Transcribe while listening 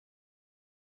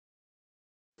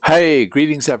Hey,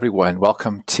 greetings everyone.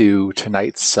 Welcome to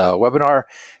tonight's webinar,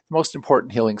 The Most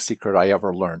Important Healing Secret I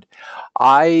Ever Learned.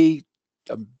 I,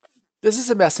 um, this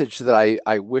is a message that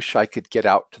I wish I could get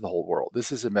out to the whole world.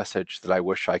 This is a message that I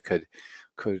wish I could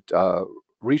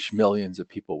reach millions of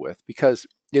people with because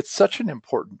it's such an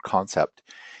important concept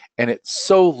and it's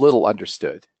so little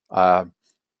understood.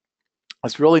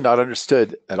 It's really not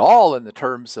understood at all in the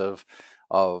terms of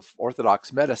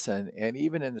orthodox medicine, and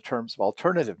even in the terms of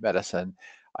alternative medicine.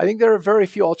 I think there are very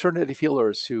few alternative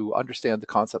healers who understand the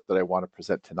concept that I want to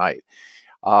present tonight.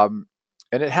 Um,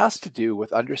 and it has to do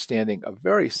with understanding a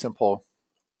very simple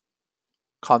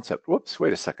concept. Whoops,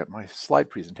 wait a second. My slide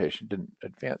presentation didn't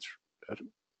advance.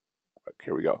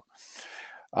 Here we go.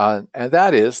 And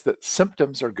that is that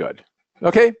symptoms are good.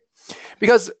 Okay?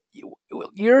 Because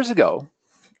years ago,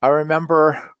 I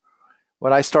remember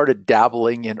when I started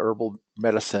dabbling in herbal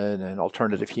medicine and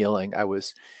alternative healing, I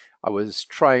was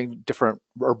trying different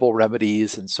herbal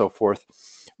remedies and so forth,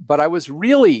 but I was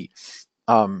really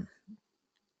um,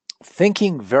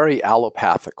 thinking very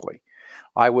allopathically.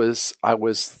 I was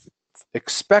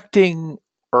expecting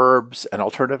herbs and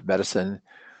alternative medicine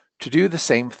to do the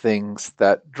same things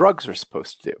that drugs are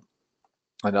supposed to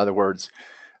do. In other words,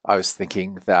 I was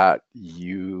thinking that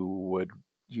you would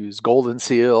use golden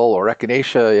seal or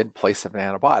echinacea in place of an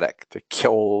antibiotic to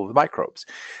kill the microbes.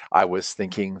 I was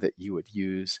thinking that you would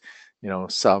use,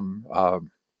 some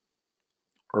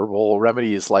herbal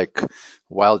remedies like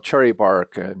wild cherry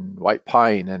bark and white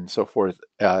pine and so forth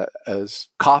as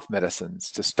cough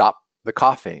medicines to stop the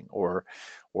coughing, or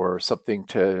something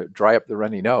to dry up the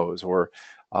runny nose, or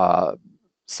uh,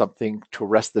 something to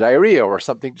arrest the diarrhea, or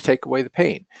something to take away the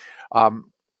pain.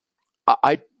 Um,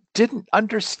 I didn't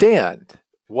understand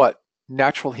what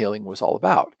natural healing was all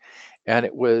about. And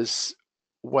it was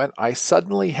when I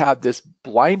suddenly had this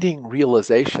blinding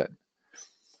realization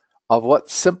of what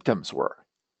symptoms were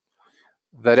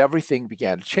that everything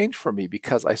began to change for me,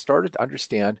 because I started to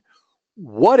understand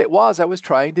what it was I was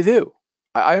trying to do.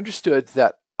 I understood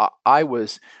that I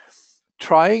was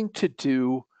trying to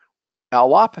do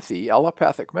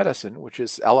allopathic medicine, which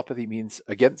is allopathy means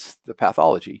against the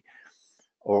pathology,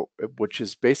 or which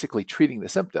is basically treating the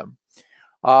symptom,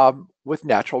 with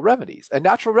natural remedies. And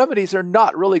natural remedies are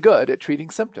not really good at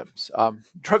treating symptoms.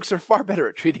 Drugs are far better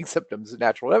at treating symptoms than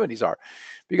natural remedies are,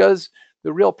 because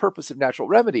the real purpose of natural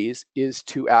remedies is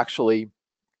to actually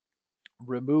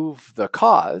remove the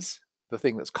cause, the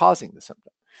thing that's causing the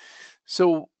symptom.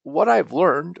 So what I've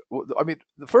learned, I mean,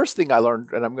 the first thing I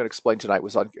learned, and I'm going to explain tonight,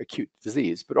 was on acute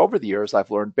disease. But over the years, I've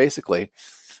learned basically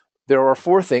there are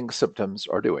four things symptoms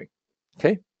are doing.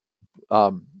 Okay.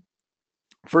 Um,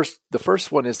 the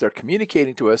first one is they're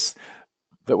communicating to us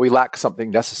that we lack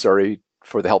something necessary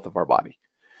for the health of our body.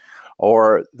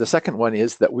 Or the second one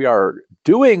is that we are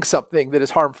doing something that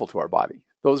is harmful to our body.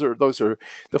 Those are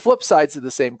the flip sides of the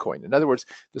same coin. In other words,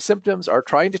 the symptoms are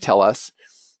trying to tell us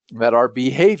that our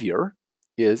behavior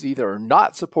is either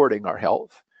not supporting our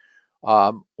health,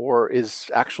 or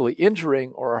is actually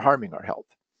injuring or harming our health.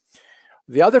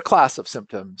 The other class of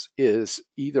symptoms is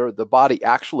either the body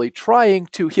actually trying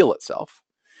to heal itself,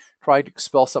 trying to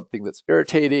expel something that's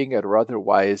irritating, or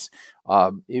otherwise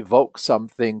evoke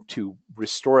something to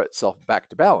restore itself back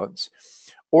to balance,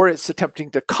 or it's attempting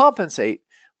to compensate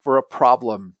for a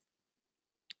problem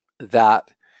that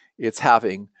it's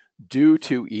having due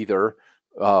to either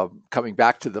coming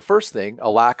back to the first thing, a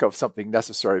lack of something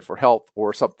necessary for health,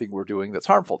 or something we're doing that's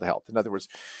harmful to health. In other words,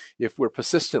 if we're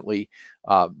persistently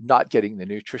not getting the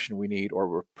nutrition we need, or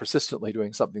we're persistently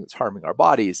doing something that's harming our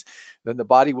bodies, then the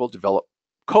body will develop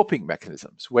coping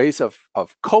mechanisms, ways of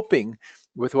coping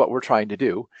with what we're trying to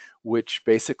do, which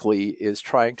basically is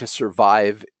trying to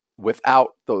survive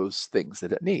without those things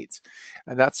that it needs.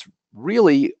 And that's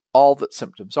really all that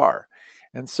symptoms are.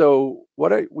 And so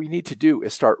what we need to do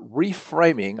is start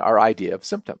reframing our idea of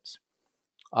symptoms.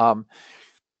 Um,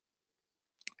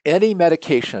 any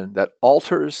medication that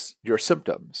alters your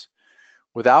symptoms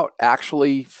without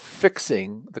actually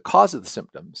fixing the cause of the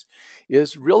symptoms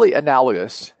is really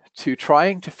analogous to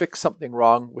trying to fix something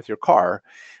wrong with your car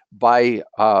by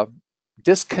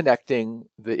disconnecting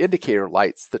the indicator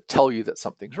lights that tell you that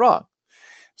something's wrong.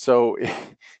 So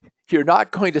you're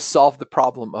not going to solve the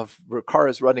problem of your car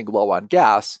is running low on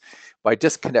gas by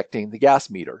disconnecting the gas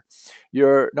meter.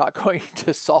 You're not going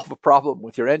to solve a problem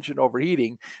with your engine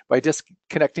overheating by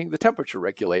disconnecting the temperature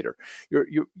regulator.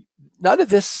 None of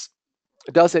this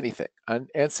does anything. And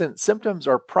since symptoms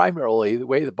are primarily the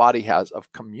way the body has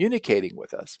of communicating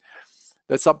with us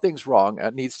that something's wrong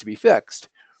and needs to be fixed,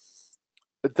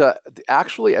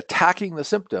 actually attacking the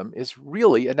symptom is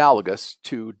really analogous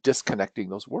to disconnecting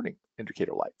those warning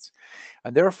indicator lights.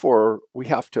 And therefore, we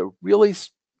have to really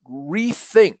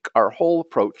rethink our whole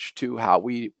approach to how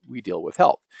we deal with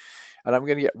health. And I'm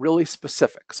going to get really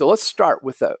specific. So let's start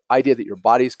with the idea that your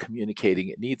body's communicating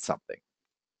it needs something.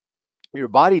 Your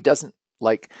body doesn't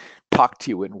like talk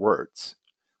to you in words.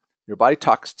 Your body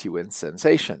talks to you in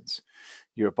sensations.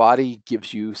 Your body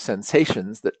gives you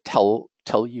sensations that tell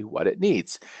you what it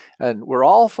needs. And we're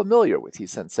all familiar with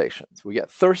these sensations. We get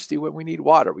thirsty when we need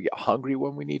water. We get hungry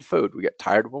when we need food. We get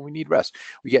tired when we need rest.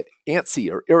 We get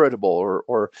antsy or irritable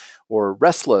or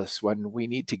restless when we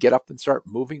need to get up and start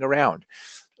moving around.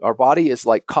 Our body is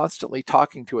like constantly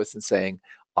talking to us and saying,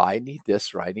 I need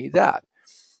this or I need that.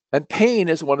 And pain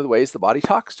is one of the ways the body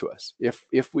talks to us.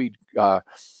 If we are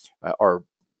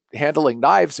handling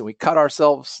knives and we cut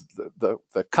ourselves, the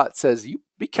cut says, you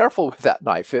be careful with that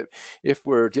knife. If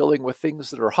we're dealing with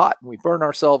things that are hot and we burn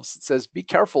ourselves, it says, be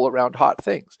careful around hot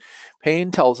things.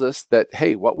 Pain tells us that,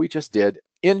 hey, what we just did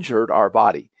injured our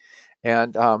body.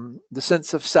 And the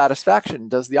sense of satisfaction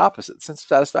does the opposite. The sense of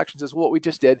satisfaction says, well, what we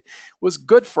just did was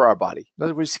good for our body. In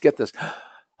other words, you get this,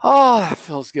 oh, that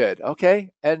feels good,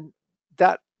 okay? And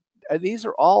these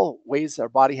are all ways our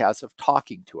body has of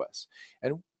talking to us.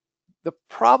 And the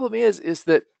problem is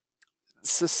that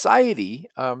society,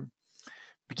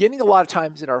 beginning a lot of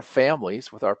times in our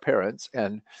families with our parents,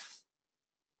 and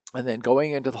then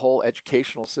going into the whole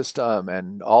educational system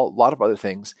and a lot of other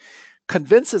things,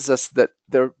 convinces us that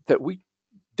we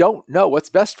don't know what's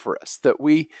best for us, that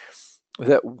we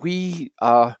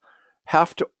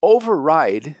have to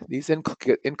override these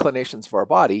inclinations of our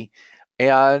body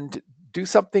and do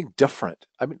something different.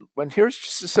 I mean, here's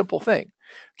just a simple thing.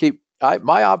 Okay,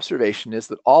 my observation is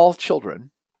that all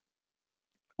children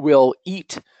will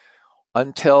eat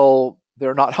until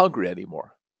they're not hungry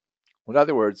anymore. In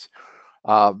other words,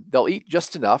 they'll eat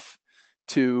just enough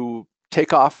to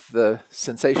take off the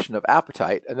sensation of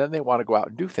appetite, and then they want to go out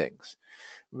and do things.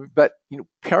 But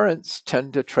parents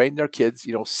tend to train their kids,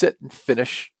 sit and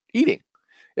finish eating.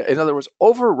 In other words,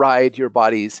 override your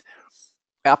body's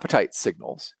appetite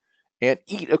signals and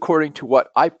eat according to what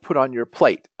I put on your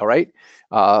plate, all right?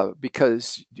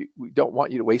 Because we don't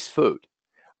want you to waste food.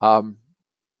 And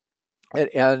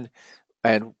the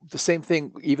same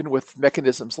thing, even with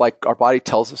mechanisms like our body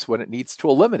tells us when it needs to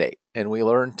eliminate, and we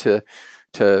learn to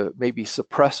maybe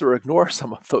suppress or ignore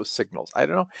some of those signals. I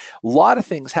don't know. A lot of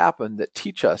things happen that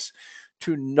teach us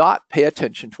to not pay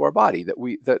attention to our body,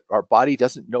 that our body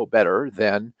doesn't know better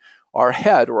than our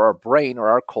head or our brain or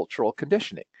our cultural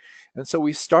conditioning. And so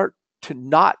we start to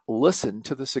not listen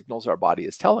to the signals our body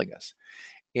is telling us.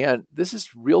 And this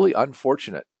is really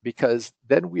unfortunate, because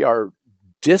then we are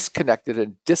disconnected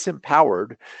and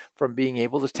disempowered from being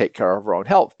able to take care of our own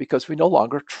health, because we no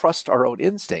longer trust our own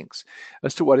instincts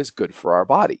as to what is good for our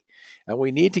body. And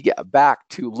we need to get back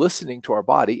to listening to our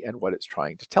body and what it's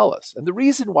trying to tell us. And the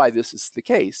reason why this is the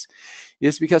case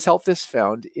is because health is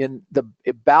found in the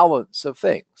balance of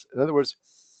things. In other words,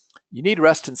 you need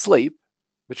rest and sleep,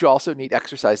 but you also need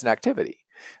exercise and activity.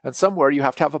 And somewhere you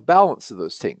have to have a balance of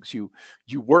those things. You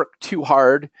work too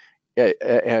hard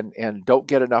and don't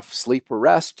get enough sleep or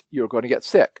rest, you're going to get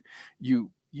sick. You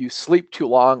sleep too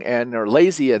long and are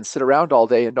lazy and sit around all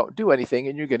day and don't do anything,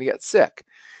 and you're going to get sick.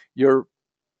 You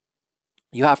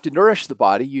have to nourish the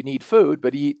body. You need food,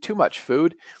 but you eat too much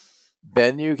food,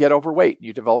 then you get overweight and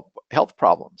you develop health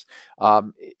problems.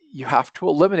 You have to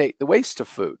eliminate the waste of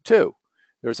food too.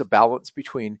 There's a balance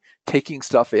between taking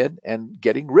stuff in and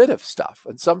getting rid of stuff.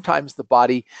 And sometimes the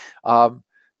body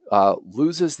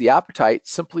loses the appetite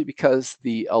simply because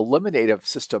the eliminative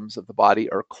systems of the body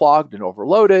are clogged and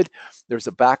overloaded. There's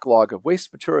a backlog of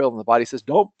waste material, and the body says,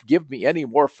 don't give me any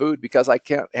more food because I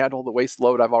can't handle the waste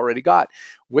load I've already got.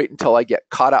 Wait until I get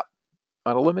caught up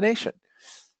on elimination.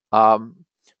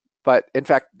 But in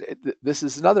fact, this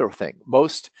is another thing.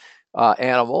 Most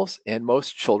animals and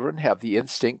most children have the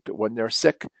instinct when they're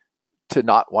sick to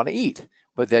not want to eat.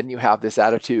 But then you have this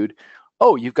attitude,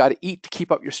 oh, you've got to eat to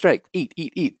keep up your strength. Eat,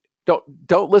 eat, eat.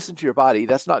 Don't listen to your body.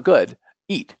 That's not good.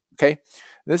 Eat. Okay.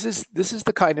 This is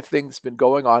the kind of thing that's been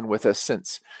going on with us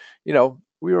since, we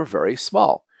were very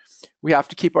small. We have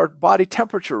to keep our body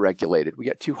temperature regulated. We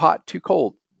get too hot, too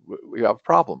cold, we have a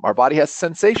problem. Our body has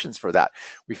sensations for that.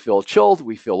 We feel chilled,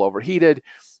 we feel overheated,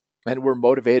 and we're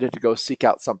motivated to go seek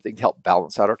out something to help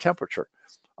balance out our temperature.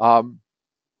 The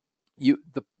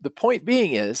point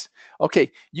being is,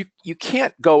 okay, you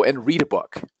can't go and read a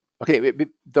book. Okay,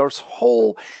 there's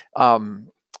whole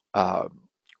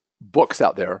books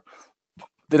out there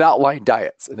that outline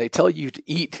diets, and they tell you to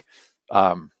eat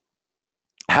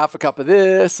half a cup of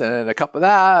this and a cup of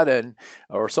that, and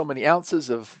or so many ounces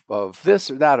of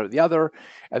this or that or the other.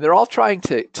 And they're all trying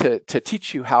to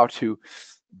teach you how to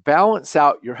balance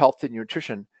out your health and your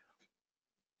nutrition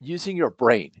using your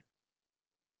brain,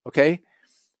 okay,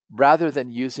 rather than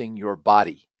using your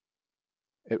body,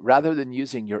 rather than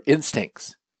using your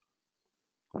instincts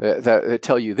that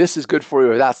tell you this is good for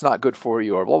you or that's not good for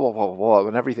you or blah blah blah blah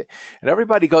and everything. And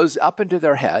everybody goes up into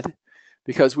their head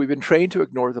because we've been trained to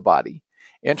ignore the body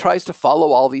and tries to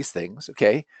follow all these things,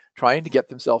 okay, trying to get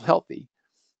themselves healthy.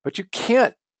 But you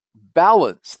can't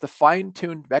balance the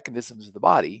fine-tuned mechanisms of the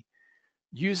body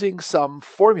using some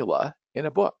formula in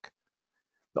a book.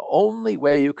 The only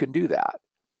way you can do that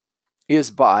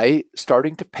is by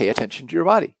starting to pay attention to your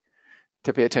body,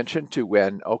 to pay attention to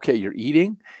when, okay, you're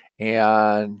eating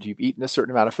and you've eaten a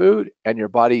certain amount of food and your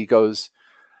body goes,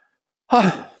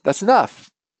 that's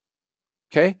enough.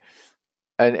 Okay.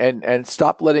 And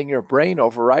stop letting your brain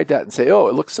override that and say, oh,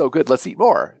 it looks so good, let's eat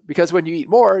more. Because when you eat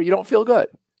more, you don't feel good.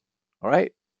 All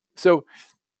right. So,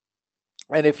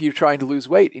 and if you're trying to lose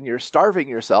weight and you're starving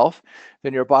yourself,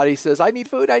 then your body says, I need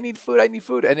food, I need food, I need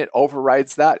food. And it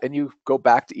overrides that and you go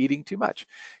back to eating too much.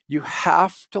 You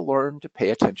have to learn to pay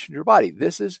attention to your body.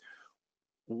 This is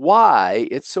why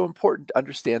it's so important to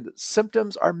understand that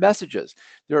symptoms are messages.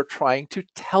 They're trying to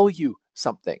tell you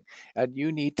something, and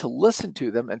you need to listen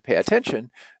to them and pay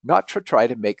attention, not to try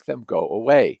to make them go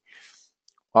away.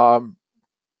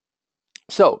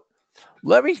 So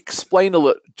let me explain a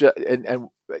little,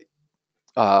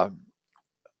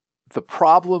 the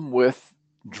problem with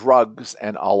drugs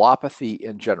and allopathy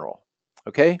in general.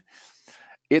 Okay,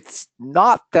 it's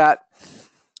not that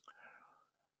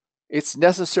it's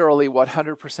necessarily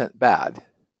 100% bad.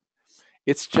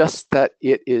 It's just that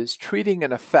it is treating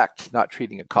an effect, not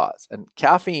treating a cause. And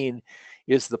caffeine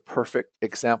is the perfect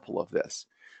example of this.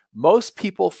 Most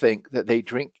people think that they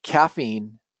drink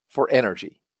caffeine for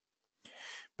energy.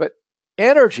 But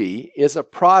energy is a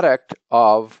product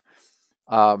of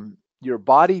your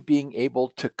body being able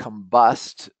to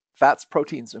combust fats,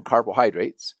 proteins, and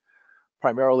carbohydrates,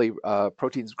 primarily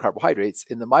proteins and carbohydrates,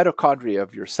 in the mitochondria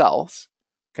of your cells,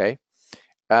 okay?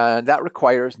 And that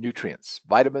requires nutrients,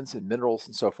 vitamins and minerals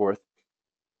and so forth,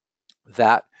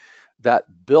 that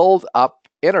build up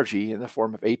energy in the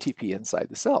form of ATP inside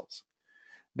the cells.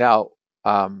 Now,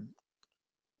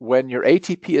 when your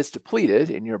ATP is depleted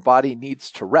and your body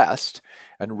needs to rest,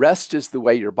 and rest is the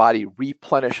way your body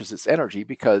replenishes its energy,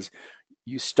 because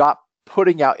you stop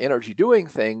putting out energy doing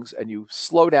things and you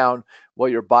slow down while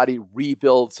your body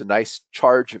rebuilds a nice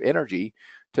charge of energy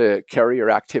to carry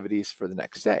your activities for the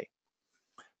next day.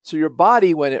 So your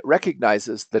body, when it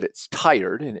recognizes that it's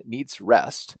tired and it needs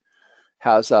rest,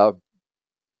 has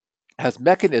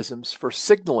mechanisms for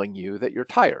signaling you that you're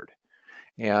tired.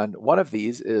 And one of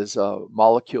these is a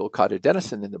molecule called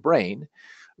adenosine in the brain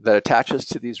that attaches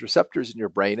to these receptors in your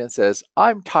brain and says,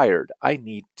 I'm tired, I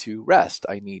need to rest,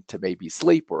 I need to maybe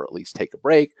sleep or at least take a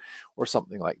break or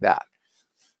something like that.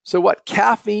 So what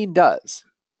caffeine does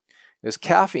is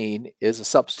caffeine is a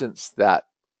substance that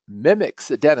mimics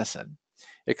adenosine,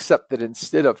 except that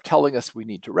instead of telling us we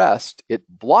need to rest, it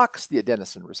blocks the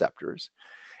adenosine receptors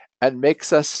and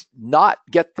makes us not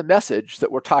get the message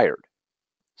that we're tired.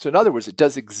 So in other words, it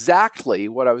does exactly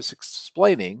what I was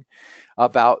explaining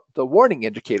about the warning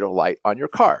indicator light on your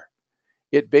car.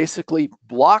 It basically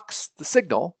blocks the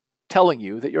signal telling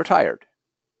you that you're tired,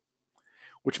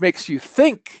 which makes you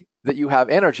think that you have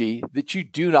energy that you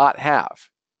do not have.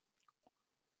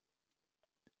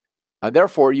 And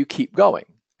therefore, you keep going.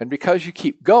 And because you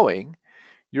keep going,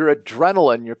 your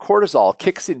adrenaline, your cortisol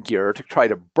kicks in gear to try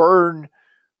to burn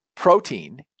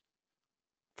protein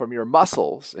from your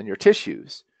muscles and your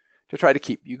tissues to try to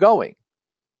keep you going.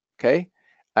 Okay?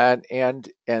 And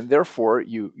therefore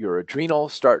your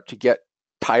adrenals start to get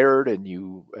tired and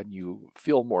you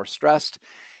feel more stressed.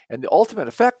 And the ultimate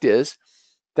effect is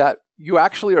that you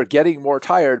actually are getting more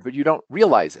tired, but you don't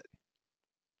realize it.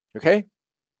 Okay?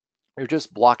 You're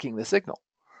just blocking the signal.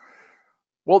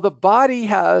 Well, the body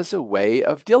has a way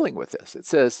of dealing with this. It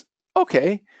says,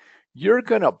 okay, you're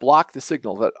going to block the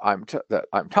signal that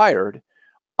I'm tired.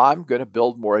 I'm going to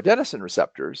build more adenosine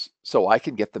receptors so I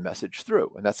can get the message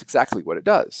through. And that's exactly what it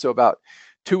does. So about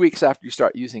 2 weeks after you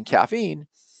start using caffeine,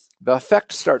 the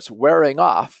effect starts wearing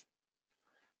off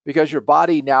because your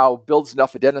body now builds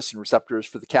enough adenosine receptors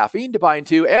for the caffeine to bind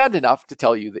to and enough to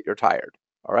tell you that you're tired.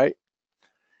 All right.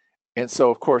 And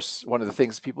so, of course, one of the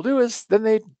things people do is then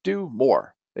they do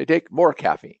more. They take more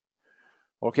caffeine.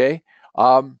 Okay.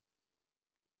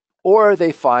 or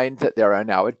they find that they are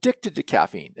now addicted to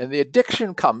caffeine. And the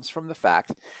addiction comes from the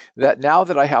fact that now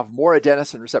that I have more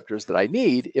adenosine receptors that I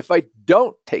need, if I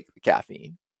don't take the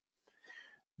caffeine,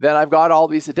 then I've got all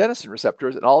these adenosine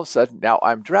receptors, and all of a sudden now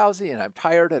I'm drowsy and I'm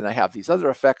tired and I have these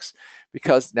other effects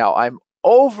because now I'm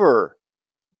over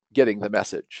getting the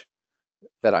message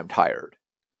that I'm tired.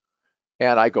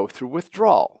 And I go through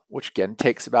withdrawal, which again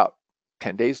takes about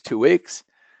 10 days, 2 weeks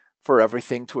for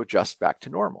everything to adjust back to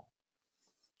normal.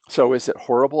 So is it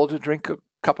horrible to drink a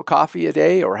cup of coffee a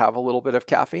day or have a little bit of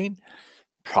caffeine?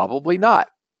 Probably not.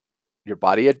 Your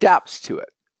body adapts to it,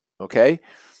 okay?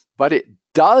 But it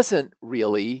doesn't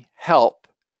really help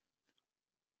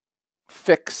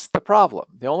fix the problem.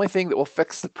 The only thing that will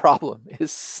fix the problem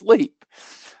is sleep.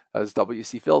 As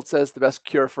W.C. Fields says, the best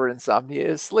cure for insomnia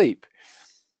is sleep.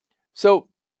 So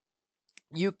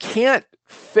you can't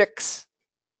fix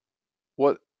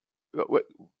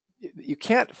you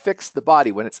can't fix the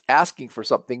body when it's asking for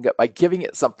something by giving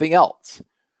it something else.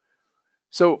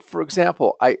 So, for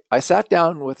example, I sat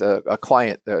down with a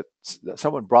client that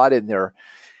someone brought in their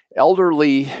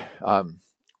elderly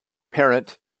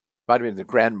parent, might have been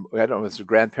I don't know if it was a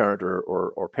grandparent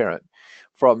or parent,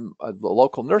 from the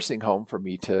local nursing home for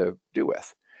me to do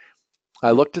with.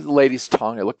 I looked at the lady's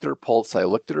tongue, I looked at her pulse, I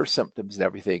looked at her symptoms and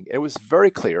everything. It was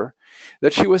very clear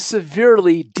that she was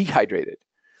severely dehydrated,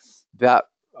 that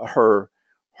her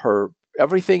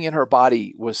everything in her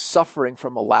body was suffering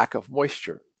from a lack of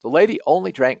moisture. The lady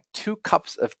only drank 2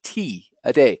 cups of tea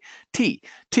a day.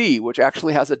 Tea, which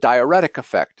actually has a diuretic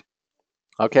effect,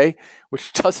 okay,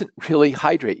 which doesn't really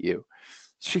hydrate you.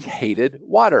 She hated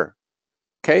water,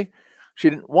 okay? She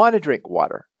didn't want to drink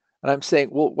water. And I'm saying,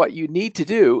 well, what you need to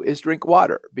do is drink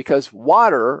water, because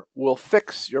water will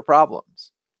fix your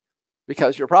problems,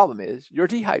 because your problem is you're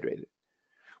dehydrated.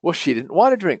 Well, she didn't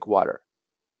want to drink water.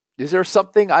 Is there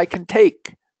something I can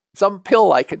take, some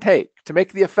pill I can take to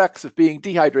make the effects of being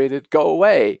dehydrated go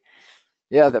away?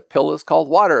 Yeah, the pill is called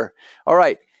water. All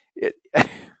right.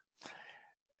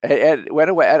 And it went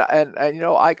away. And you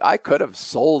know, I could have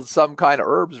sold some kind of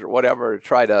herbs or whatever to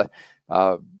try to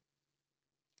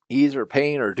ease her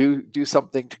pain or do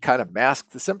something to kind of mask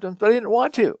the symptoms, but I didn't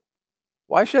want to.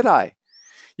 Why should I?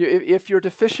 If you're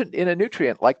deficient in a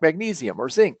nutrient like magnesium or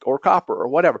zinc or copper or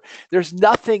whatever, there's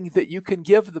nothing that you can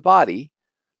give the body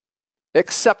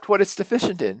except what it's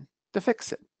deficient in to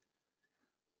fix it.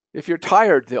 If you're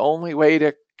tired, the only way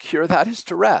to cure that is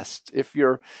to rest. If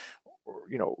you're,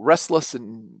 you know, restless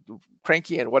and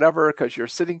cranky and whatever because you're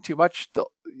sitting too much, the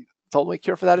only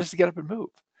cure for that is to get up and move.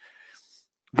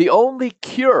 The only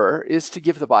cure is to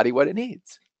give the body what it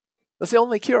needs. That's the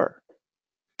only cure,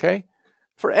 okay?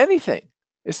 For anything,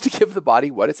 is to give the body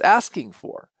what it's asking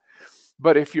for.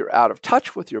 But if you're out of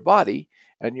touch with your body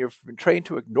and you've been trained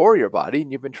to ignore your body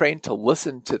and you've been trained to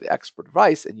listen to the expert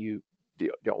advice and you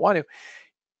don't want to,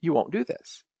 you won't do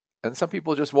this. And some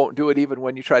people just won't do it even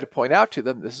when you try to point out to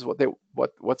them this is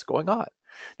what's going on.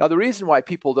 Now, the reason why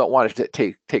people don't want to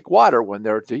take water when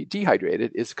they're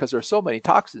dehydrated is because there's so many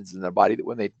toxins in their body that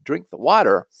when they drink the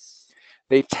water,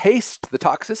 they taste the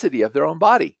toxicity of their own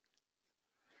body.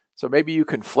 So maybe you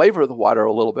can flavor the water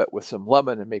a little bit with some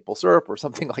lemon and maple syrup or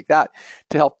something like that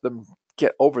to help them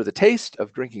get over the taste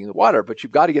of drinking the water, but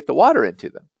you've got to get the water into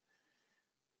them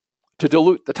to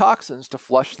dilute the toxins, to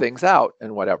flush things out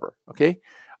and whatever, okay?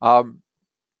 Or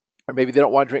maybe they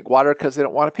don't want to drink water because they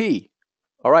don't want to pee.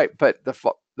 All right, but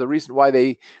the reason why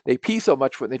they pee so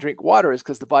much when they drink water is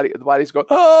because the body's going,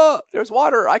 oh, there's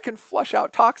water, I can flush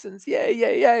out toxins, yay,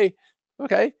 yay, yay,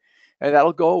 okay? And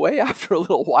that'll go away after a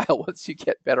little while once you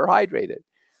get better hydrated.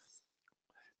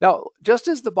 Now, just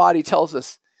as the body tells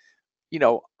us, you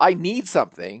know, I need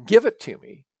something, give it to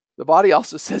me, the body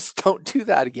also says, don't do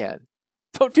that again.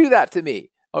 Don't do that to me,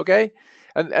 okay?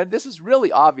 And this is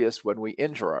really obvious when we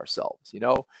injure ourselves, you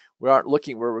know. We aren't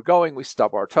looking where we're going, we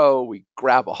stub our toe, we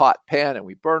grab a hot pan and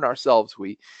we burn ourselves,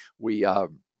 we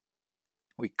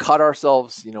cut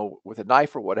ourselves, you know, with a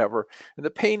knife or whatever, and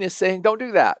the pain is saying, don't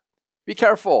do that. Be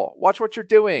careful. Watch what you're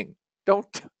doing. Don't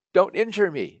injure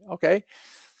me. Okay.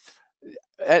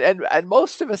 And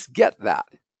most of us get that.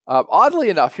 Oddly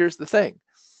enough, here's the thing: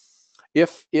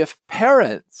 if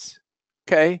parents,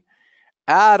 okay,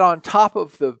 add on top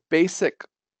of the basic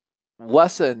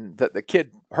lesson that the kid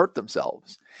hurt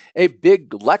themselves, a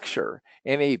big lecture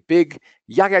and a big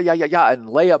yeah, and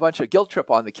lay a bunch of guilt trip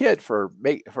on the kid for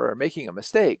making a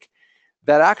mistake,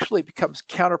 that actually becomes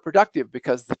counterproductive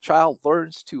because the child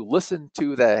learns to listen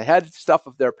to the head stuff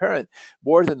of their parent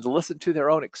more than to listen to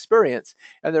their own experience,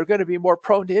 and they're going to be more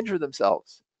prone to injure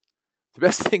themselves. The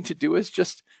best thing to do is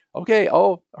just, okay,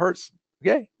 oh, it hurts.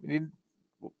 Okay,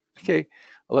 okay,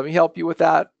 let me help you with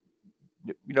that.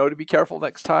 to be careful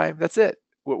next time. That's it.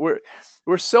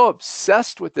 We're so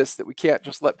obsessed with this that we can't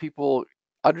just let people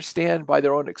understand by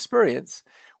their own experience,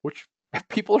 which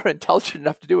people are intelligent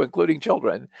enough to do, including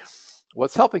children,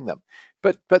 what's helping them.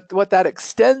 But what that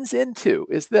extends into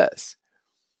is this: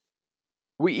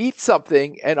 we eat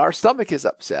something and our stomach is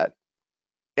upset,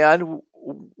 and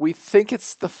we think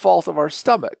it's the fault of our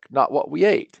stomach, not what we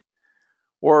ate.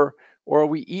 Or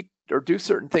we eat or do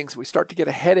certain things, we start to get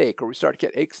a headache or we start to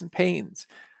get aches and pains,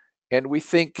 and we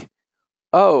think,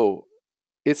 oh,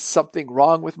 it's something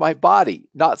wrong with my body,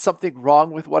 not something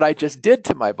wrong with what I just did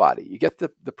to my body. You get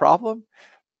the problem?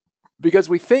 Because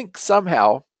we think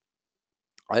somehow,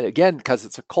 and again, because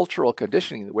it's a cultural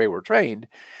conditioning, the way we're trained,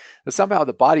 that somehow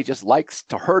the body just likes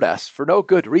to hurt us for no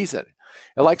good reason.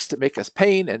 It likes to make us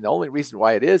pain, and the only reason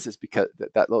why it is because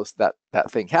that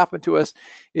thing happened to us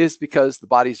is because the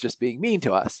body's just being mean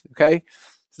to us. Okay,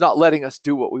 it's not letting us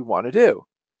do what we want to do.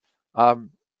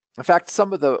 In fact,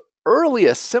 some of the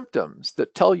earliest symptoms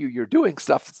that tell you you're doing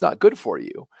stuff that's not good for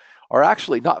you are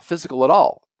actually not physical at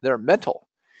all. They're mental.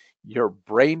 Your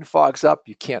brain fogs up.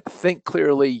 You can't think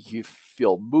clearly. You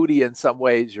feel moody in some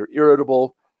ways. You're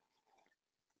irritable.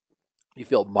 You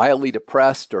feel mildly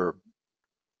depressed or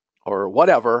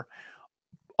whatever.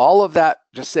 All of that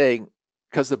just saying,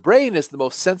 because the brain is the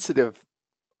most sensitive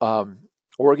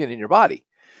organ in your body.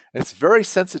 And it's very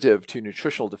sensitive to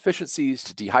nutritional deficiencies,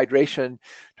 to dehydration,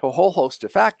 to a whole host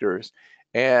of factors.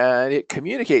 And it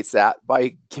communicates that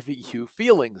by giving you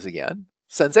feelings again,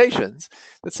 sensations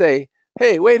that say,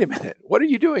 hey, wait a minute, what are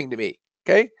you doing to me?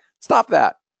 Okay, stop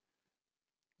that.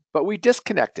 But we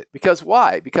disconnect it. Because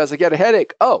why? Because I get a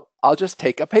headache. Oh, I'll just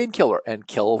take a painkiller and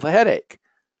kill the headache,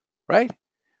 right?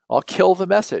 I'll kill the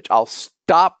message. I'll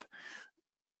stop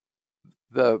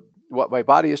what my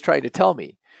body is trying to tell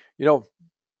me.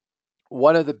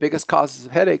 One of the biggest causes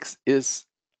of headaches is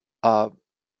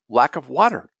lack of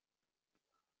water.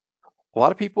 A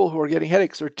lot of people who are getting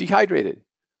headaches are dehydrated.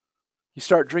 You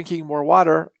start drinking more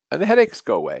water and the headaches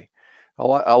go away. A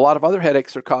lot of other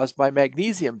headaches are caused by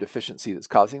magnesium deficiency that's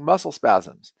causing muscle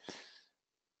spasms.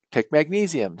 Take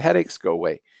magnesium, headaches go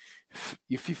away.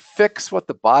 If you fix what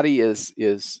the body is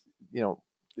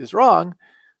wrong,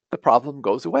 the problem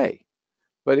goes away.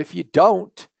 But if you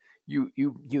don't,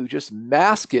 you just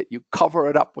mask it, you cover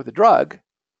it up with a drug,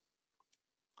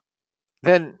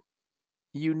 then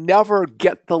you never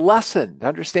get the lesson.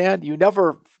 Understand? You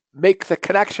never make the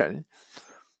connection.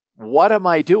 What am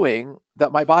I doing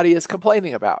that my body is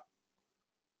complaining about?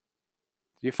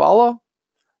 Do you follow?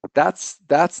 That's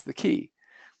the key.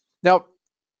 Now,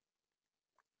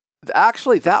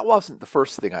 actually, that wasn't the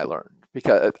first thing I learned,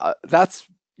 because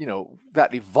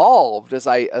that evolved as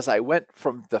I went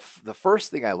from the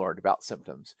first thing I learned about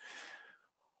symptoms,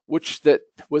 which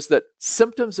was that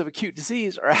symptoms of acute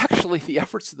disease are actually the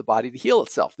efforts of the body to heal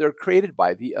itself. They're created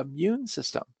by the immune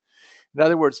system. In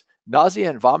other words, nausea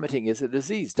and vomiting is a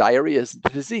disease. Diarrhea isn't a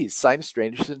disease. Sinus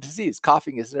drainage isn't a disease.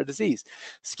 Coughing isn't a disease.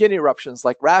 Skin eruptions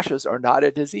like rashes are not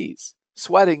a disease.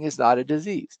 Sweating is not a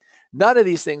disease. None of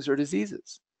these things are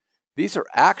diseases. These are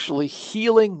actually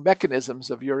healing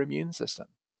mechanisms of your immune system.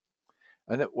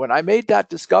 And when I made that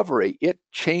discovery, it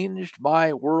changed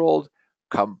my world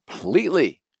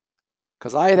completely,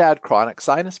 because I had chronic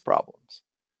sinus problems.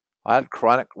 I had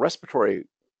chronic respiratory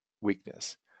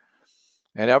weakness.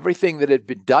 And everything that had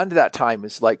been done to that time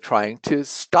is like trying to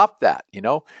stop that.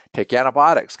 Take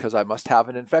antibiotics because I must have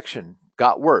an infection.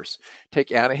 Got worse. Take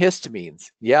antihistamines.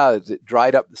 Yeah, it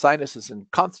dried up the sinuses and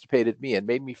constipated me and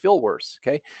made me feel worse.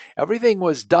 Okay. Everything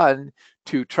was done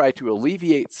to try to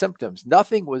alleviate symptoms.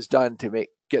 Nothing was done to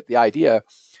get the idea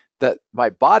that my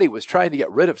body was trying to get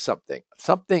rid of something.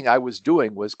 Something I was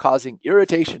doing was causing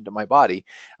irritation to my body,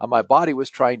 and my body was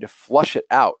trying to flush it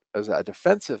out as a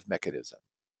defensive mechanism.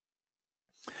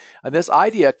 And this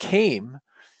idea came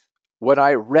when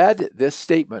I read this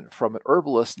statement from an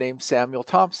herbalist named Samuel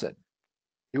Thompson,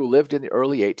 who lived in the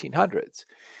early 1800s.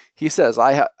 He says,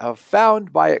 I have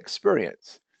found by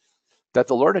experience that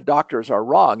the learned doctors are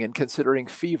wrong in considering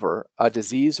fever a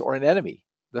disease or an enemy.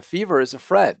 The fever is a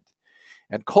friend,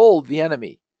 and cold the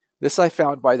enemy. This I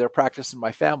found by their practice in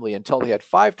my family until they had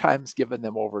 5 times given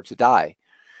them over to die.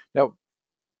 Now,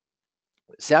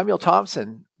 Samuel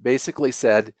Thompson basically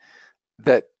said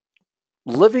that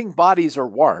living bodies are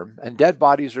warm and dead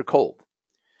bodies are cold.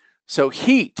 So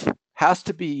heat has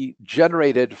to be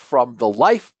generated from the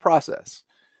life process,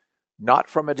 not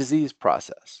from a disease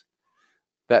process.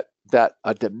 That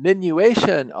a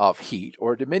diminution of heat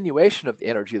or a diminution of the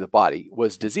energy of the body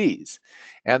was disease,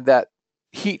 and that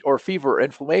heat or fever or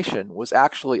inflammation was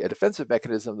actually a defensive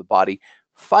mechanism of the body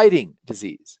fighting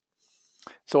disease.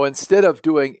 So instead of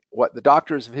doing what the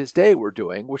doctors of his day were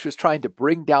doing, which was trying to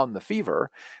bring down the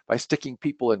fever by sticking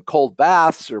people in cold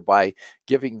baths or by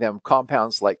giving them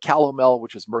compounds like calomel,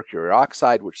 which is mercury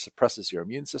oxide, which suppresses your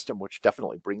immune system, which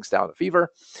definitely brings down the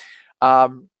fever,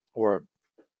 um, or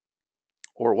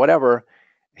or whatever,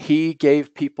 he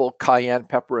gave people cayenne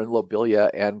pepper and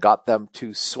lobelia and got them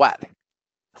to sweat.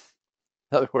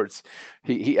 In other words,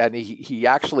 he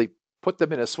actually put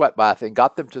them in a sweat bath and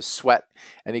got them to sweat,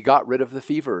 and he got rid of the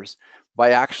fevers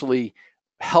by actually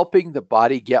helping the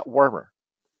body get warmer.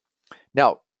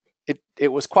 Now,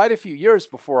 it was quite a few years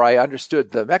before I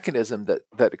understood the mechanism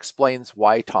that explains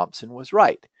why Thompson was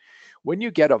right. When you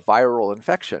get a viral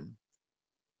infection,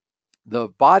 the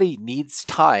body needs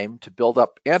time to build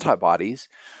up antibodies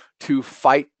to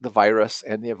fight the virus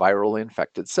and the viral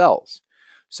infected cells.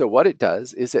 So what it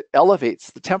does is it elevates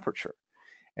the temperature.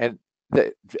 And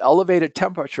the elevated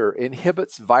temperature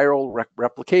inhibits viral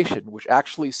replication, which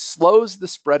actually slows the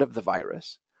spread of the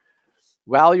virus,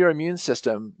 while your immune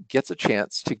system gets a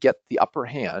chance to get the upper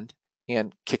hand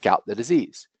and kick out the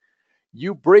disease.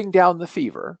 You bring down the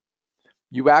fever,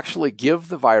 you actually give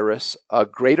the virus a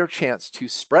greater chance to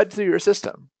spread through your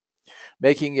system,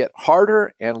 making it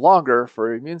harder and longer for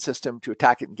your immune system to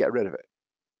attack it and get rid of it.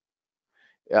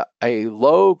 A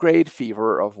low-grade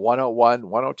fever of 101,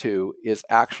 102 is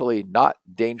actually not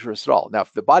dangerous at all. Now,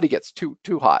 if the body gets too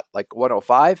hot, like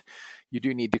 105, you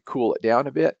do need to cool it down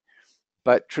a bit.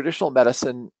 But traditional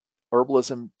medicine,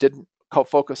 herbalism, didn't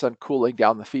focus on cooling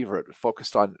down the fever. It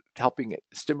focused on helping it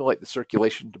stimulate the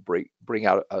circulation to bring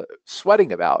out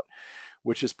sweating about,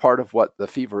 which is part of what the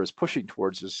fever is pushing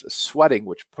towards, is sweating,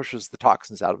 which pushes the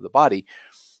toxins out of the body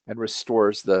and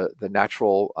restores the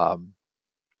natural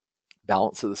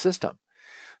balance of the system.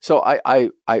 So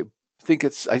I think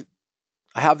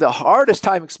I have the hardest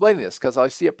time explaining this because I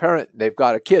see a parent, they've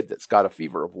got a kid that's got a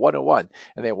fever of 101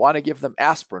 and they want to give them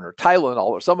aspirin or Tylenol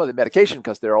or some other medication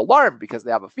because they're alarmed because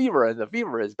they have a fever and the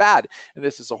fever is bad and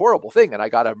this is a horrible thing and I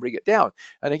got to bring it down.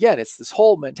 And again, it's this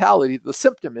whole mentality, the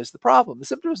symptom is the problem. The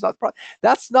symptom is not the problem.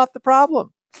 That's not the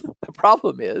problem. The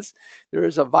problem is there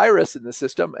is a virus in the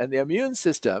system and the immune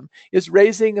system is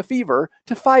raising a fever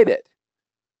to fight it.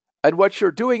 And what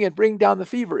you're doing in bringing down the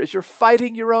fever is you're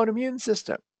fighting your own immune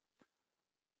system.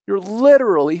 You're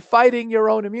literally fighting your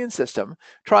own immune system,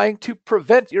 trying to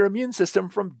prevent your immune system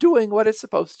from doing what it's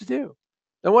supposed to do.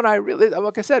 And when I really,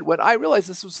 like I said, when I realized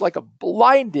this was like a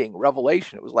blinding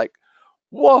revelation, it was like,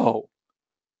 whoa,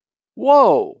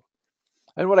 whoa.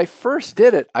 And when I first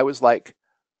did it, I was like,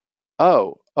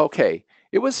 oh, okay.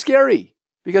 It was scary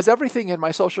because everything in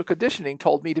my social conditioning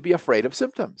told me to be afraid of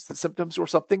symptoms. The symptoms were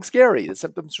something scary. The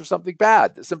symptoms were something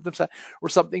bad. The symptoms were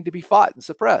something to be fought and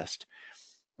suppressed.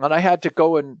 And I had to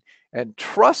go and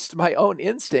trust my own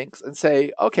instincts and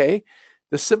say, okay,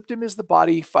 the symptom is the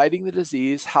body fighting the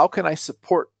disease. How can I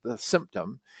support the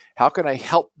symptom? How can I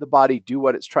help the body do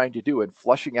what it's trying to do and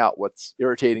flushing out what's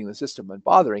irritating the system and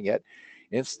bothering it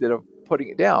instead of putting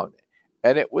it down?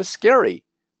 And it was scary.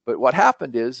 But what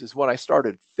happened is when I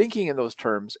started thinking in those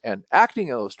terms and acting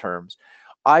in those terms,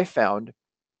 I found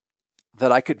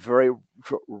that I could very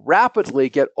rapidly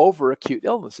get over acute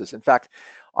illnesses. In fact,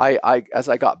 as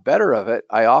I got better of it,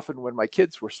 I often, when my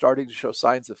kids were starting to show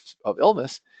signs of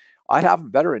illness, I'd have them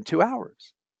better in 2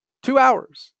 hours. 2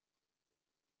 hours.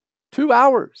 2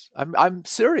 hours. I'm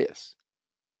serious.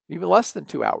 Even less than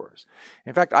 2 hours.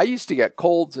 In fact, I used to get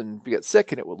colds and get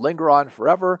sick, and it would linger on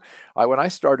forever. When I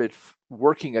started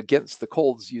working against the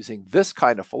colds using this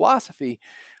kind of philosophy,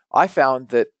 I found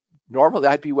that normally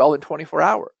I'd be well in 24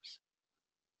 hours.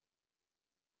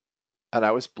 And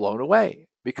I was blown away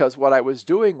because what I was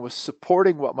doing was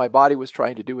supporting what my body was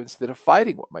trying to do instead of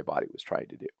fighting what my body was trying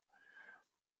to do.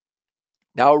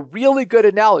 Now, a really good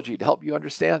analogy to help you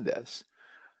understand this,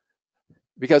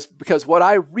 because what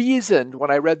I reasoned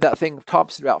when I read that thing of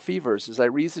Thompson about fevers is I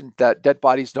reasoned that dead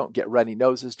bodies don't get runny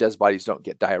noses, dead bodies don't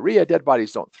get diarrhea, dead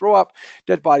bodies don't throw up,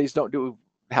 dead bodies don't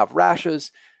have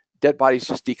rashes, dead bodies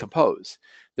just decompose.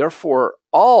 Therefore,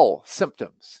 all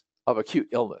symptoms of acute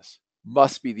illness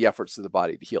must be the efforts of the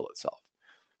body to heal itself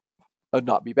and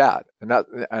not be bad. And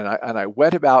I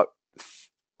went about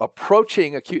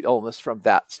approaching acute illness from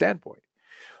that standpoint.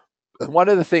 And one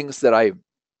of the things that I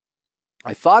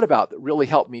thought about that really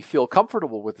helped me feel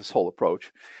comfortable with this whole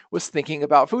approach was thinking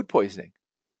about food poisoning.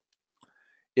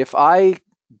 If I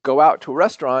go out to a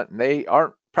restaurant and they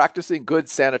aren't practicing good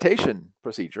sanitation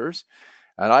procedures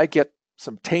and I get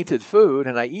some tainted food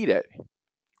and I eat it,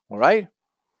 all right,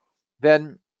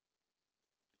 then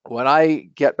when I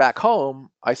get back home,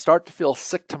 I start to feel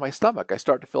sick to my stomach. I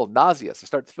start to feel nauseous. I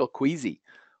start to feel queasy.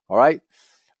 All right.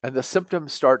 and the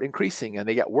symptoms start increasing, and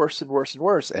they get worse and worse and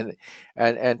worse, and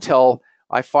until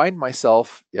I find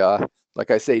myself,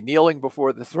 like I say, kneeling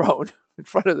before the throne in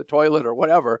front of the toilet or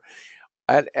whatever,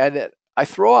 and I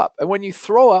throw up. And when you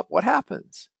throw up, what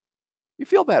happens? You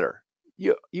feel better.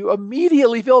 You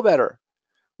immediately feel better.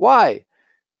 Why?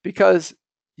 Because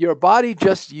your body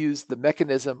just used the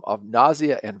mechanism of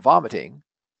nausea and vomiting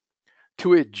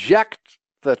to eject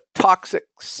the toxic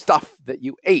stuff that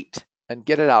you ate and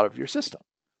get it out of your system.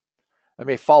 I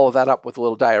may follow that up with a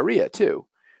little diarrhea too,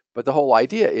 but the whole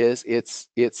idea is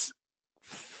it's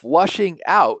flushing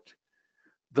out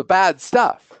the bad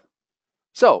stuff.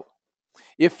 So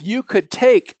if you could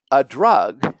take a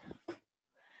drug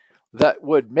that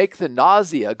would make the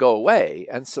nausea go away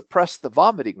and suppress the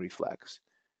vomiting reflex,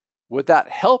 would that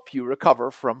help you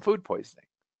recover from food poisoning?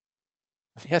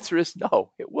 The answer is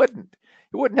no, it wouldn't.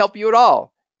 It wouldn't help you at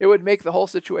all. It would make the whole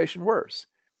situation worse.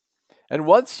 And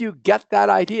once you get that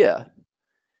idea,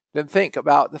 then think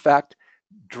about the fact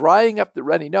drying up the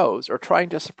runny nose or trying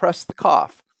to suppress the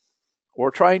cough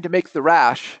or trying to make the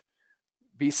rash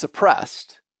be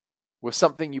suppressed with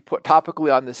something you put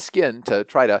topically on the skin to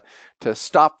try to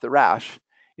stop the rash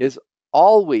is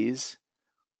always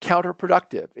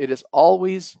counterproductive. It is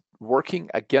always working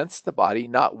against the body,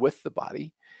 not with the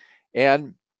body,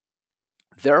 and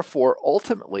therefore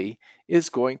ultimately is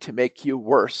going to make you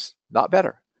worse, not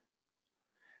better.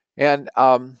 And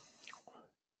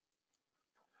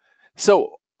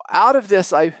so out of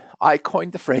this, I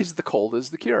coined the phrase, the cold is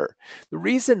the cure. The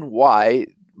reason why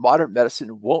modern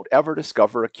medicine won't ever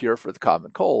discover a cure for the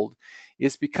common cold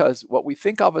is because what we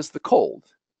think of as the cold,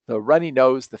 the runny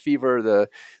nose, the fever,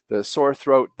 the sore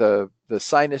throat, the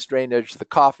sinus drainage, the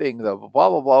coughing, the blah,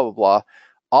 blah, blah, blah, blah,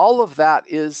 all of that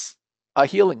is a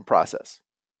healing process.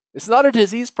 It's not a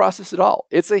disease process at all.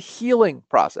 It's a healing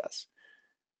process.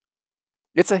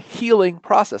 It's a healing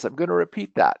process. I'm going to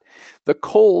repeat that. The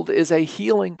cold is a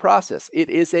healing process. It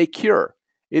is a cure.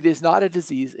 It is not a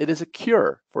disease. It is a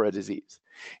cure for a disease.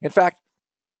 In fact,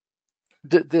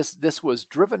 this was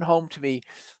driven home to me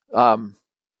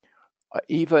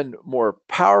even more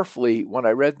powerfully when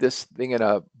I read this thing in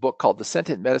a book called The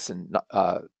Sentient Medicine.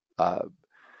 I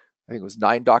think it was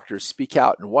 9 Doctors Speak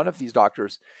Out. And one of these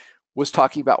doctors was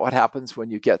talking about what happens when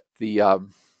you get the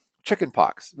chicken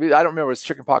pox. I don't remember if it was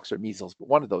chicken pox or measles, but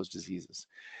one of those diseases.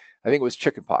 I think it was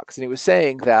chicken pox. And he was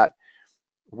saying that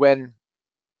when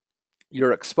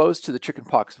you're exposed to the chicken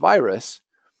pox virus,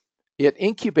 it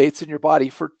incubates in your body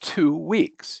for 2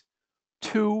 weeks.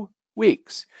 2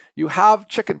 weeks. You have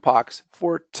chicken pox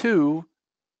for 2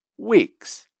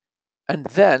 weeks. And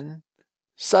then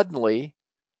suddenly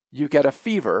you get a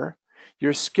fever,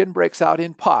 your skin breaks out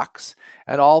in pox,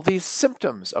 and all these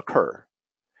symptoms occur.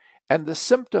 And the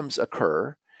symptoms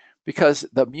occur because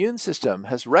the immune system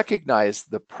has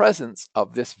recognized the presence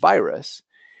of this virus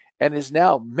and is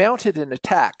now mounted an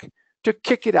attack to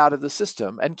kick it out of the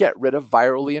system and get rid of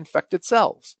virally infected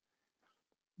cells.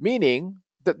 Meaning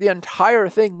that the entire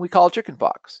thing we call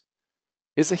chickenpox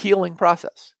is a healing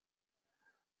process.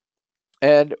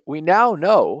 And we now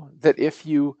know that if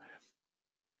you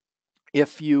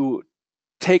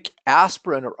take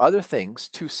aspirin or other things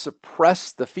to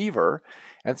suppress the fever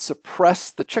and suppress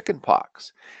the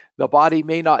chickenpox, the body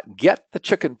may not get the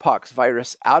chickenpox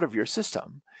virus out of your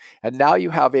system. And now you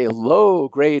have a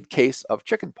low-grade case of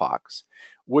chickenpox,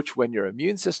 which when your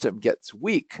immune system gets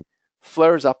weak,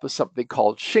 flares up with something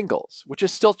called shingles, which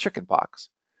is still chickenpox,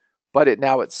 but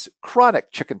it's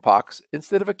chronic chickenpox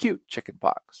instead of acute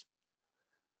chickenpox.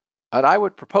 And I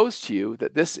would propose to you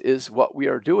that this is what we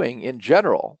are doing in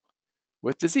general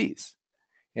with disease.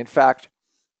 In fact,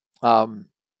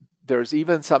 there's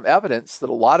even some evidence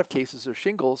that a lot of cases of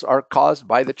shingles are caused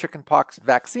by the chickenpox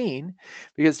vaccine,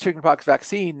 because chickenpox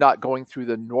vaccine not going through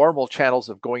the normal channels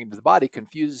of going into the body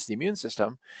confuses the immune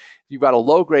system. You've got a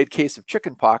low-grade case of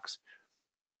chickenpox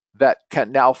that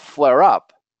can now flare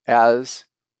up as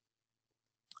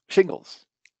shingles.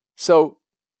 So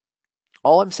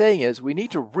all I'm saying is we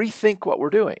need to rethink what we're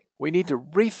doing. We need to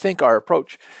rethink our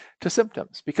approach to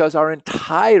symptoms, because our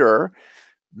entire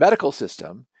medical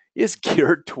system is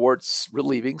geared towards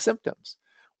relieving symptoms.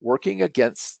 Working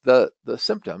against the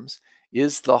symptoms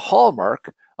is the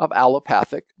hallmark of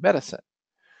allopathic medicine.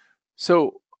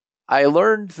 So I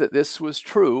learned that this was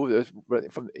true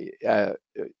and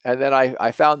then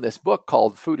I found this book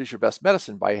called Food is Your Best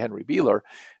Medicine by Henry Beeler,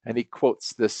 and he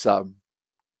quotes this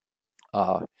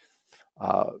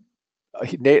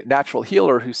natural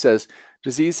healer who says,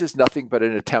 disease is nothing but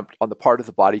an attempt on the part of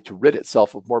the body to rid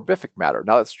itself of morbific matter.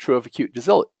 Now that's true of acute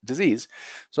disease.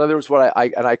 So in other words, what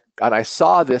I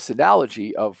saw this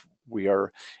analogy of We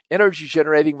are energy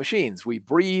generating machines. We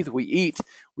breathe, we eat,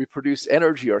 we produce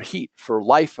energy or heat for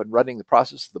life and running the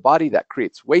process of the body. That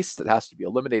creates waste that has to be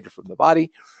eliminated from the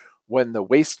body. When the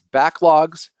waste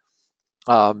backlogs,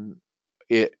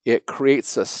 it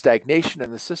creates a stagnation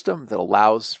in the system that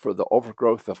allows for the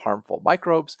overgrowth of harmful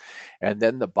microbes, and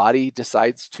then the body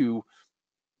decides to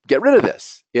get rid of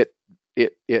this.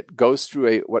 It goes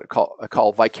through what I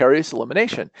call vicarious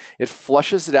elimination. It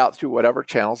flushes it out through whatever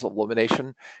channels of